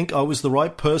really think I was the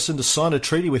right person to sign a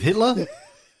treaty with Hitler?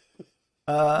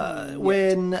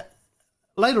 When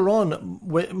later on,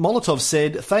 Molotov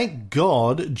said, thank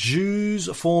God Jews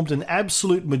formed an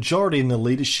absolute majority in the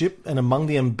leadership, and among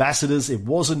the ambassadors it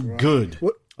wasn't good.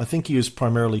 What? I think he was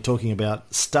primarily talking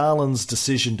about Stalin's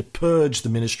decision to purge the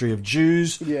Ministry of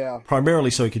Jews, primarily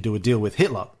so he could do a deal with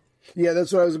Hitler. Yeah,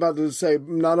 that's what I was about to say.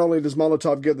 Not only does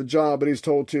Molotov get the job, but he's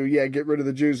told to, get rid of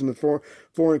the Jews in the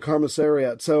foreign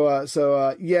commissariat.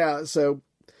 So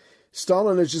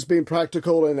Stalin is just being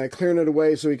practical and clearing it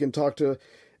away so he can talk to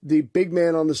the big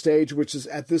man on the stage, which is,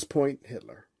 at this point,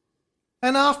 Hitler.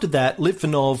 And after that,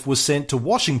 Litvinov was sent to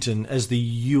Washington as the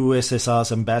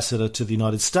U.S.S.R's ambassador to the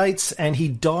United States, and he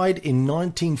died in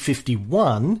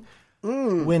 1951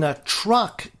 when a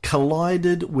truck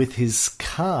collided with his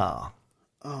car.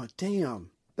 Oh, damn.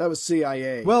 That was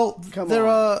CIA. Well,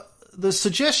 the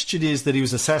suggestion is that he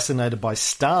was assassinated by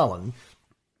Stalin.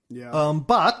 Yeah.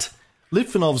 But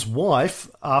Litvinov's wife,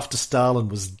 after Stalin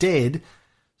was dead,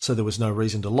 so there was no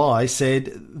reason to lie,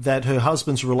 said that her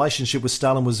husband's relationship with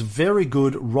Stalin was very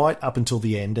good right up until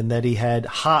the end, and that he had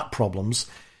heart problems.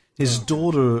 His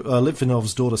daughter,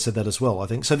 Litvinov's daughter, said that as well, I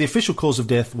think. So the official cause of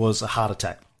death was a heart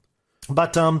attack.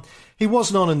 But he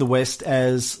was known in the West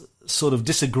as sort of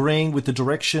disagreeing with the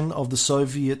direction of the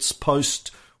Soviets'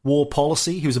 post-war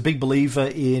policy. He was a big believer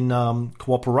in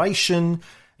cooperation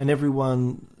and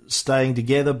everyone staying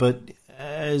together, but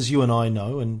as you and I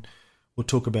know, and we'll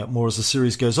talk about more as the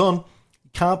series goes on, you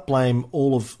can't blame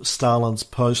all of Stalin's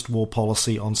post-war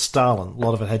policy on Stalin. A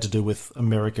lot of it had to do with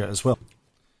America as well.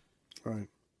 Right.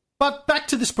 But back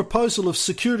to this proposal of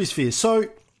security spheres. So,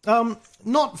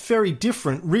 not very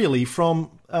different, really,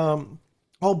 from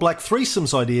old Black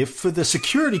Threesome's idea for the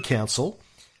Security Council.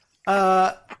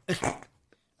 This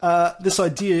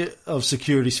idea of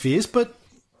security spheres, but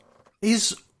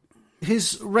his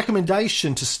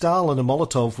recommendation to Stalin and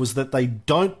Molotov was that they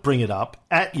don't bring it up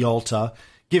at Yalta,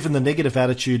 given the negative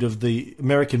attitude of the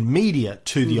American media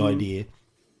to the idea,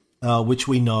 which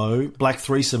we know Black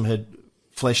Threesome had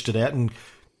fleshed it out and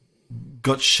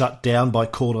got shut down by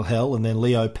Court of Hell, and then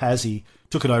Leo Pazzi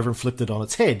took it over and flipped it on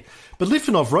its head. But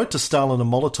Litvinov wrote to Stalin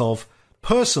and Molotov,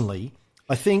 personally,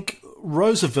 I think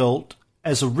Roosevelt,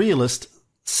 as a realist,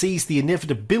 sees the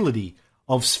inevitability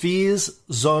of spheres,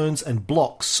 zones and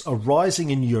blocks arising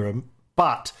in Europe,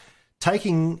 but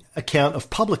taking account of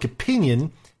public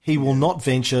opinion, he will not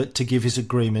venture to give his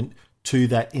agreement to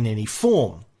that in any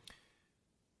form.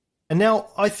 And now,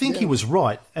 I think he was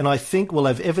right, and I think we'll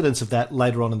have evidence of that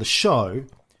later on in the show,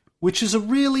 which is a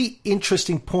really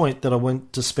interesting point that I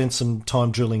want to spend some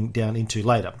time drilling down into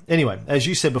later. Anyway, as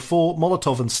you said before,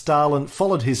 Molotov and Stalin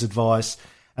followed his advice,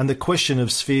 and the question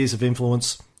of spheres of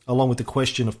influence, along with the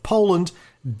question of Poland,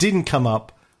 didn't come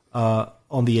up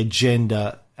on the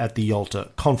agenda at the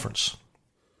Yalta conference.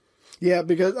 Yeah,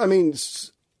 because, I mean,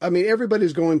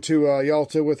 everybody's going to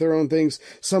Yalta with their own things.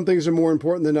 Some things are more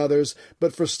important than others.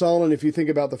 But for Stalin, if you think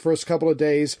about the first couple of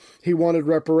days, he wanted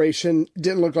reparation.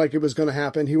 Didn't look like it was going to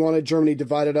happen. He wanted Germany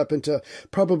divided up into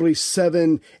probably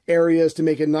 7 areas to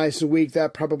make it nice and weak.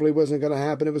 That probably wasn't going to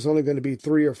happen. It was only going to be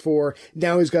 3 or 4.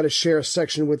 Now he's got to share a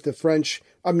section with the French.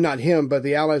 I mean, not him, but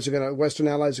the Western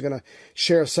allies are going to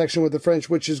share a section with the French,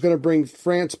 which is going to bring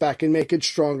France back and make it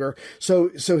stronger. So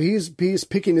he's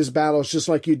picking his battles just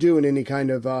like you do in any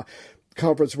kind of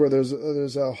conference where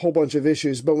there's a whole bunch of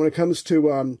issues. But when it comes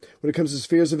to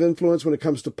spheres of influence, when it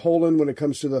comes to Poland, when it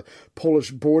comes to the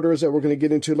Polish borders that we're going to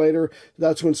get into later,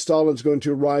 that's when Stalin's going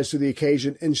to rise to the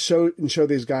occasion and show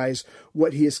these guys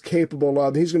what he is capable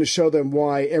of. He's going to show them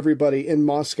why everybody in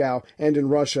Moscow and in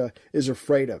Russia is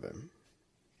afraid of him.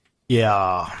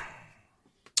 Yeah.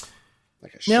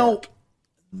 Like a shark. Now,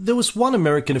 there was one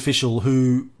American official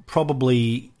who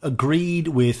probably agreed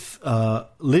with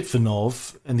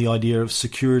Litvinov and the idea of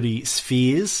security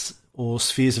spheres or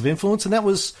spheres of influence, and that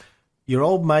was your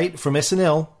old mate from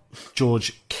SNL,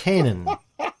 George Kennan.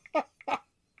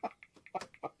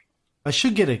 I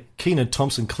should get a Kenan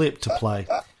Thompson clip to play.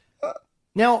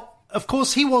 Now, of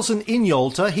course, he wasn't in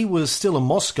Yalta. He was still in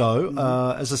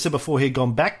Moscow. As I said before, he had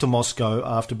gone back to Moscow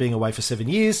after being away for 7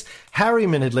 years.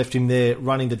 Harriman had left him there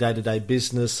running the day-to-day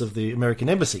business of the American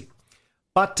embassy.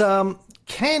 But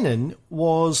Kennan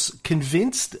was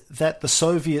convinced that the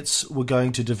Soviets were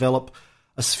going to develop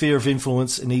a sphere of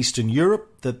influence in Eastern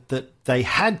Europe, that they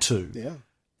had to,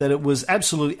 that it was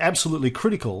absolutely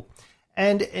critical.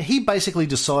 And he basically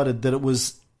decided that it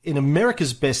was in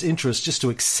America's best interest just to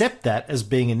accept that as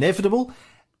being inevitable,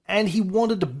 and he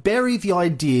wanted to bury the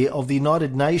idea of the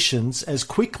United Nations as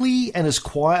quickly and as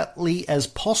quietly as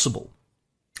possible.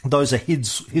 Those are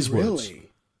his words.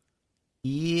 Really?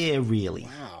 Yeah, really.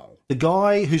 Wow. The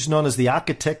guy who's known as the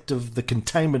architect of the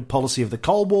containment policy of the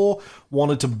Cold War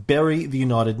wanted to bury the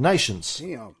United Nations.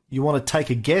 Damn. You want to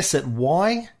take a guess at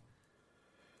why?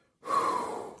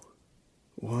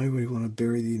 Why would he want to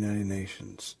bury the United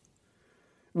Nations?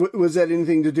 Was that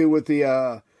anything to do with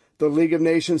the League of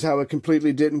Nations, how it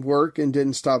completely didn't work and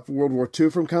didn't stop World War II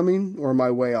from coming? Or am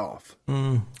I way off?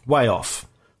 Way off.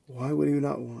 Why would he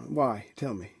not want? Why?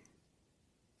 Tell me.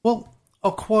 Well,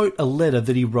 I'll quote a letter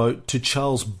that he wrote to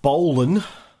Charles Bolin,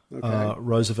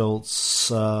 Roosevelt's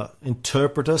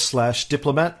interpreter /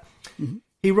 diplomat. Mm-hmm.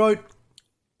 He wrote,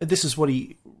 this is what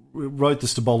he wrote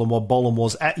this to Bolin while Bolin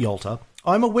was at Yalta.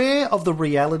 I'm aware of the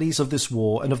realities of this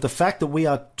war and of the fact that we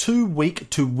are too weak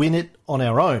to win it on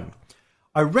our own.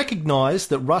 I recognise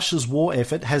that Russia's war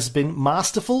effort has been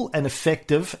masterful and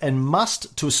effective and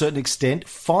must, to a certain extent,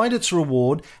 find its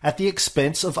reward at the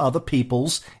expense of other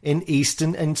peoples in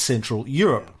Eastern and Central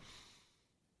Europe.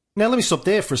 Now, let me stop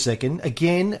there for a second.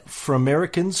 Again, for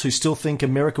Americans who still think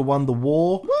America won the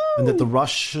war and that the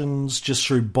Russians just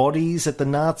threw bodies at the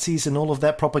Nazis and all of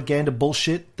that propaganda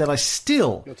bullshit that I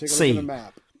still see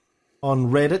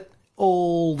on Reddit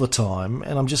all the time.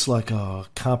 And I'm just like, oh,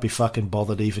 can't be fucking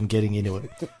bothered even getting into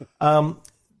it.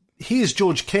 Here's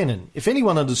George Kennan. If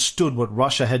anyone understood what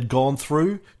Russia had gone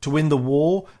through to win the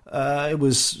war, it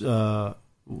was to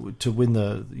win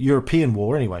the European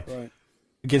war anyway. Right.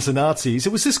 Against the Nazis,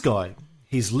 it was this guy.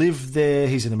 He's lived there.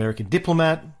 He's an American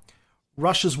diplomat.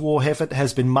 Russia's war effort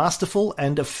has been masterful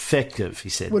and effective, he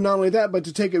said. Well, not only that, but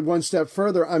to take it one step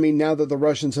further, I mean, now that the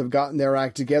Russians have gotten their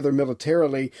act together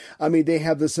militarily, I mean, they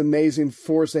have this amazing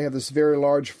force. They have this very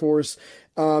large force.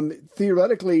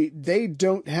 Theoretically, they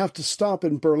don't have to stop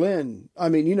in Berlin. I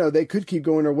mean, you know, they could keep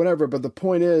going or whatever, but the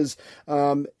point is,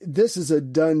 this is a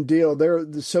done deal.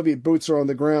 The Soviet boots are on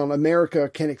the ground. America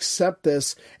can accept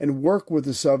this and work with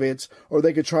the Soviets, or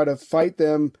they could try to fight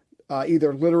them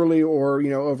either literally or, you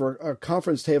know, over a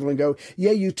conference table and go,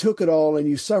 yeah, you took it all and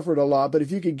you suffered a lot, but if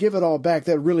you could give it all back,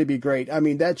 that'd really be great. I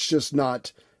mean, that's just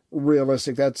not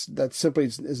realistic. That simply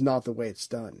is not the way it's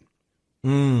done.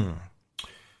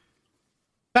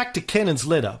 Back to Kennan's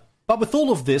letter. But with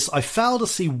all of this, I fail to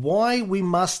see why we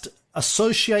must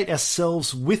associate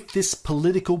ourselves with this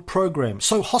political program,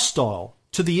 so hostile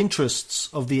to the interests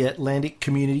of the Atlantic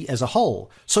community as a whole,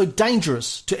 so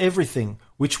dangerous to everything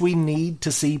which we need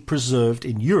to see preserved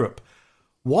in Europe.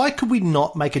 Why could we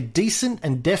not make a decent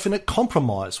and definite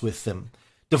compromise with them?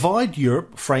 Divide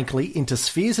Europe, frankly, into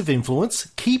spheres of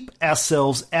influence, keep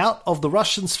ourselves out of the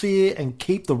Russian sphere, and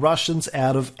keep the Russians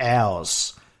out of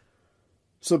ours.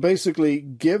 So basically,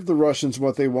 give the Russians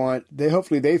what they want.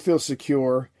 Hopefully they feel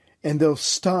secure, and they'll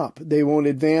stop. They won't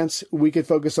advance. We can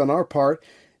focus on our part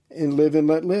and live and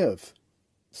let live.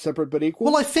 Separate but equal?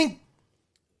 Well,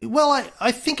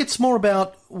 I think it's more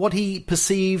about what he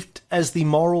perceived as the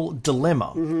moral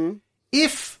dilemma. Mm-hmm.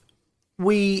 If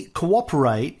we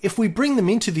cooperate, if we bring them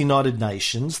into the United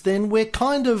Nations, then we're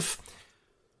kind of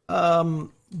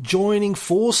joining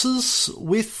forces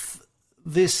with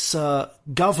this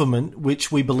government,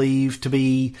 which we believe to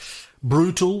be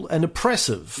brutal and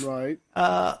oppressive. Right.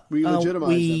 We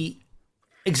legitimize them.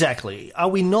 Exactly. Are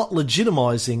we not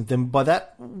legitimizing them by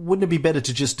that? Wouldn't it be better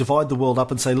to just divide the world up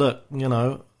and say, look, you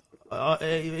know, my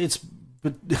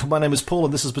name is Paul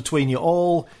and this is between you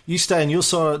all. You stay on your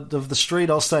side of the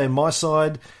street, I'll stay on my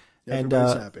side.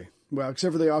 Everybody's happy. Well,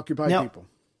 except for the occupied people.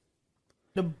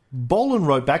 Now, Bolin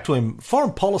wrote back to him,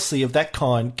 foreign policy of that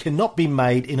kind cannot be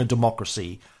made in a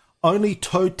democracy. Only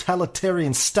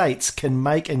totalitarian states can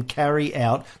make and carry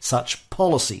out such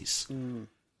policies.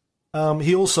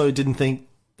 He also didn't think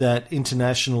that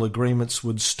international agreements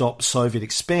would stop Soviet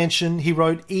expansion. He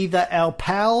wrote, either our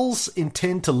pals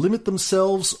intend to limit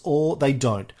themselves or they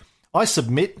don't. I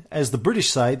submit, as the British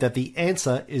say, that the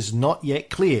answer is not yet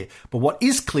clear. But what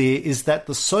is clear is that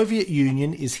the Soviet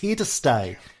Union is here to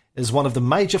stay as one of the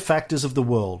major factors of the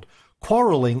world.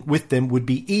 Quarrelling with them would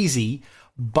be easy,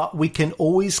 but we can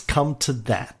always come to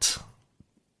that.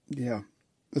 Yeah,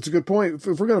 that's a good point. If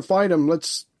we're going to fight them,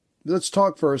 let's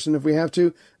talk first, and if we have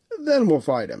to, then we'll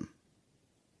fight him.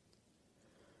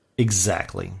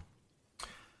 Exactly.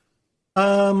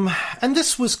 And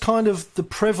this was kind of the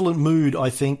prevalent mood, I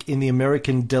think, in the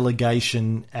American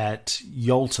delegation at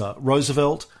Yalta.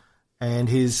 Roosevelt and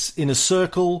his inner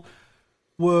circle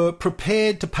were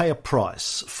prepared to pay a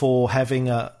price for having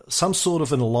some sort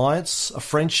of an alliance, a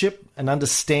friendship, an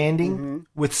understanding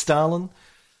with Stalin.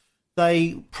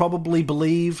 They probably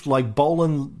believed, like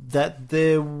Bolin, that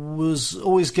there was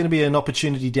always going to be an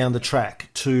opportunity down the track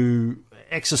to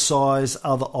exercise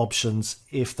other options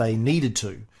if they needed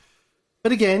to.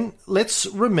 But again, let's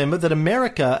remember that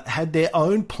America had their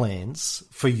own plans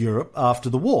for Europe after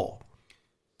the war.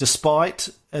 Despite,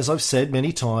 as I've said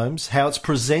many times, how it's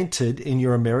presented in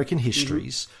your American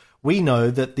histories, we know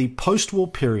that the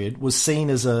post-war period was seen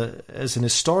as an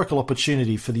historical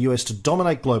opportunity for the US to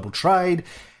dominate global trade.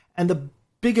 And the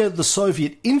bigger the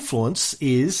Soviet influence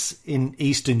is in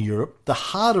Eastern Europe, the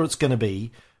harder it's going to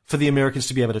be for the Americans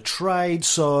to be able to trade.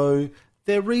 So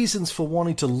their reasons for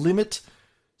wanting to limit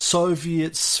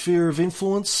Soviet sphere of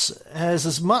influence has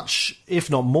as much, if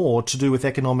not more, to do with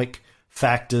economic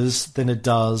factors than it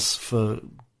does for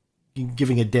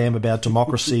giving a damn about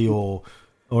democracy or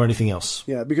anything else.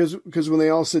 Yeah, because when they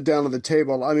all sit down at the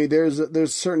table, I mean,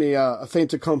 there's certainly a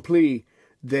fait accompli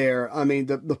there. I mean,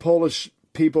 the Polish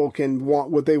people can want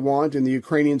what they want and the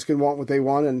Ukrainians can want what they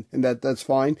want, and that's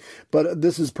fine. But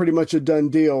this is pretty much a done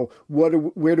deal. Where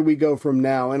do we go from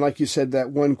now? And like you said,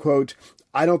 that one quote,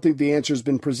 I don't think the answer has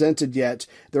been presented yet.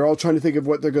 They're all trying to think of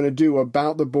what they're going to do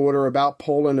about the border, about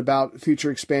Poland, about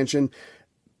future expansion.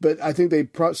 But I think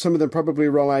some of them probably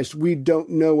realized we don't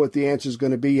know what the answer is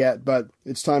going to be yet, but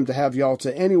it's time to have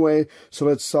Yalta anyway. So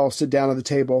let's all sit down at the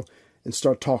table and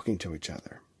start talking to each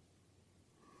other.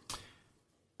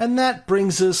 And that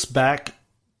brings us back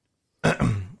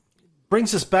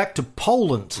to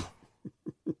Poland.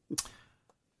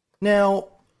 Now,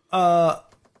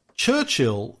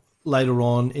 Churchill later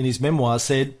on in his memoir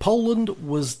said Poland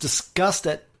was discussed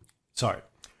at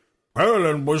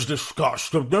Ireland was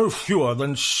discussed at no fewer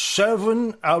than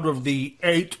 7 out of the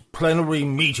 8 plenary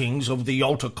meetings of the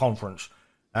Yalta Conference,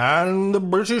 and the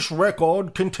British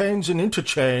record contains an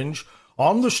interchange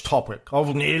on this topic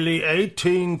of nearly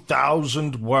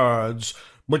 18,000 words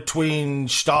between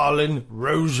Stalin,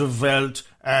 Roosevelt,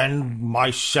 and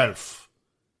myself.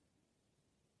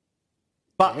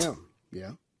 But,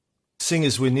 yeah. seeing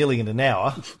as we're nearly in an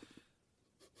hour,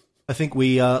 I think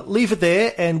we leave it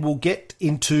there and we'll get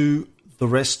into the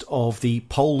rest of the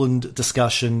Poland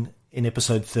discussion in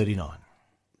episode 39.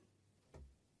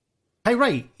 Hey,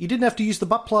 Ray, you didn't have to use the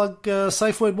butt plug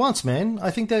safe word once, man. I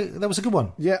think that was a good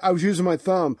one. Yeah, I was using my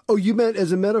thumb. Oh, you meant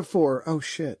as a metaphor. Oh,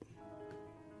 shit.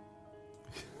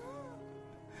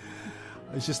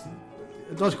 I'm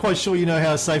not quite sure you know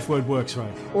how a safe word works,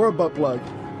 Ray. Or a butt plug.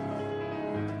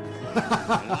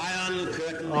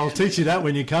 I'll teach you that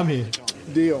when you come here.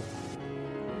 Deal.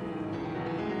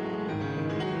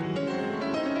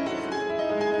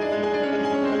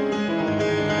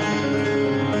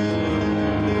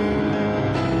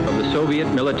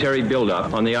 Soviet military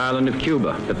buildup on the island of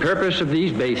Cuba. The purpose of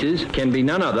these bases can be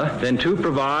none other than to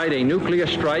provide a nuclear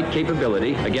strike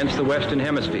capability against the Western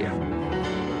Hemisphere.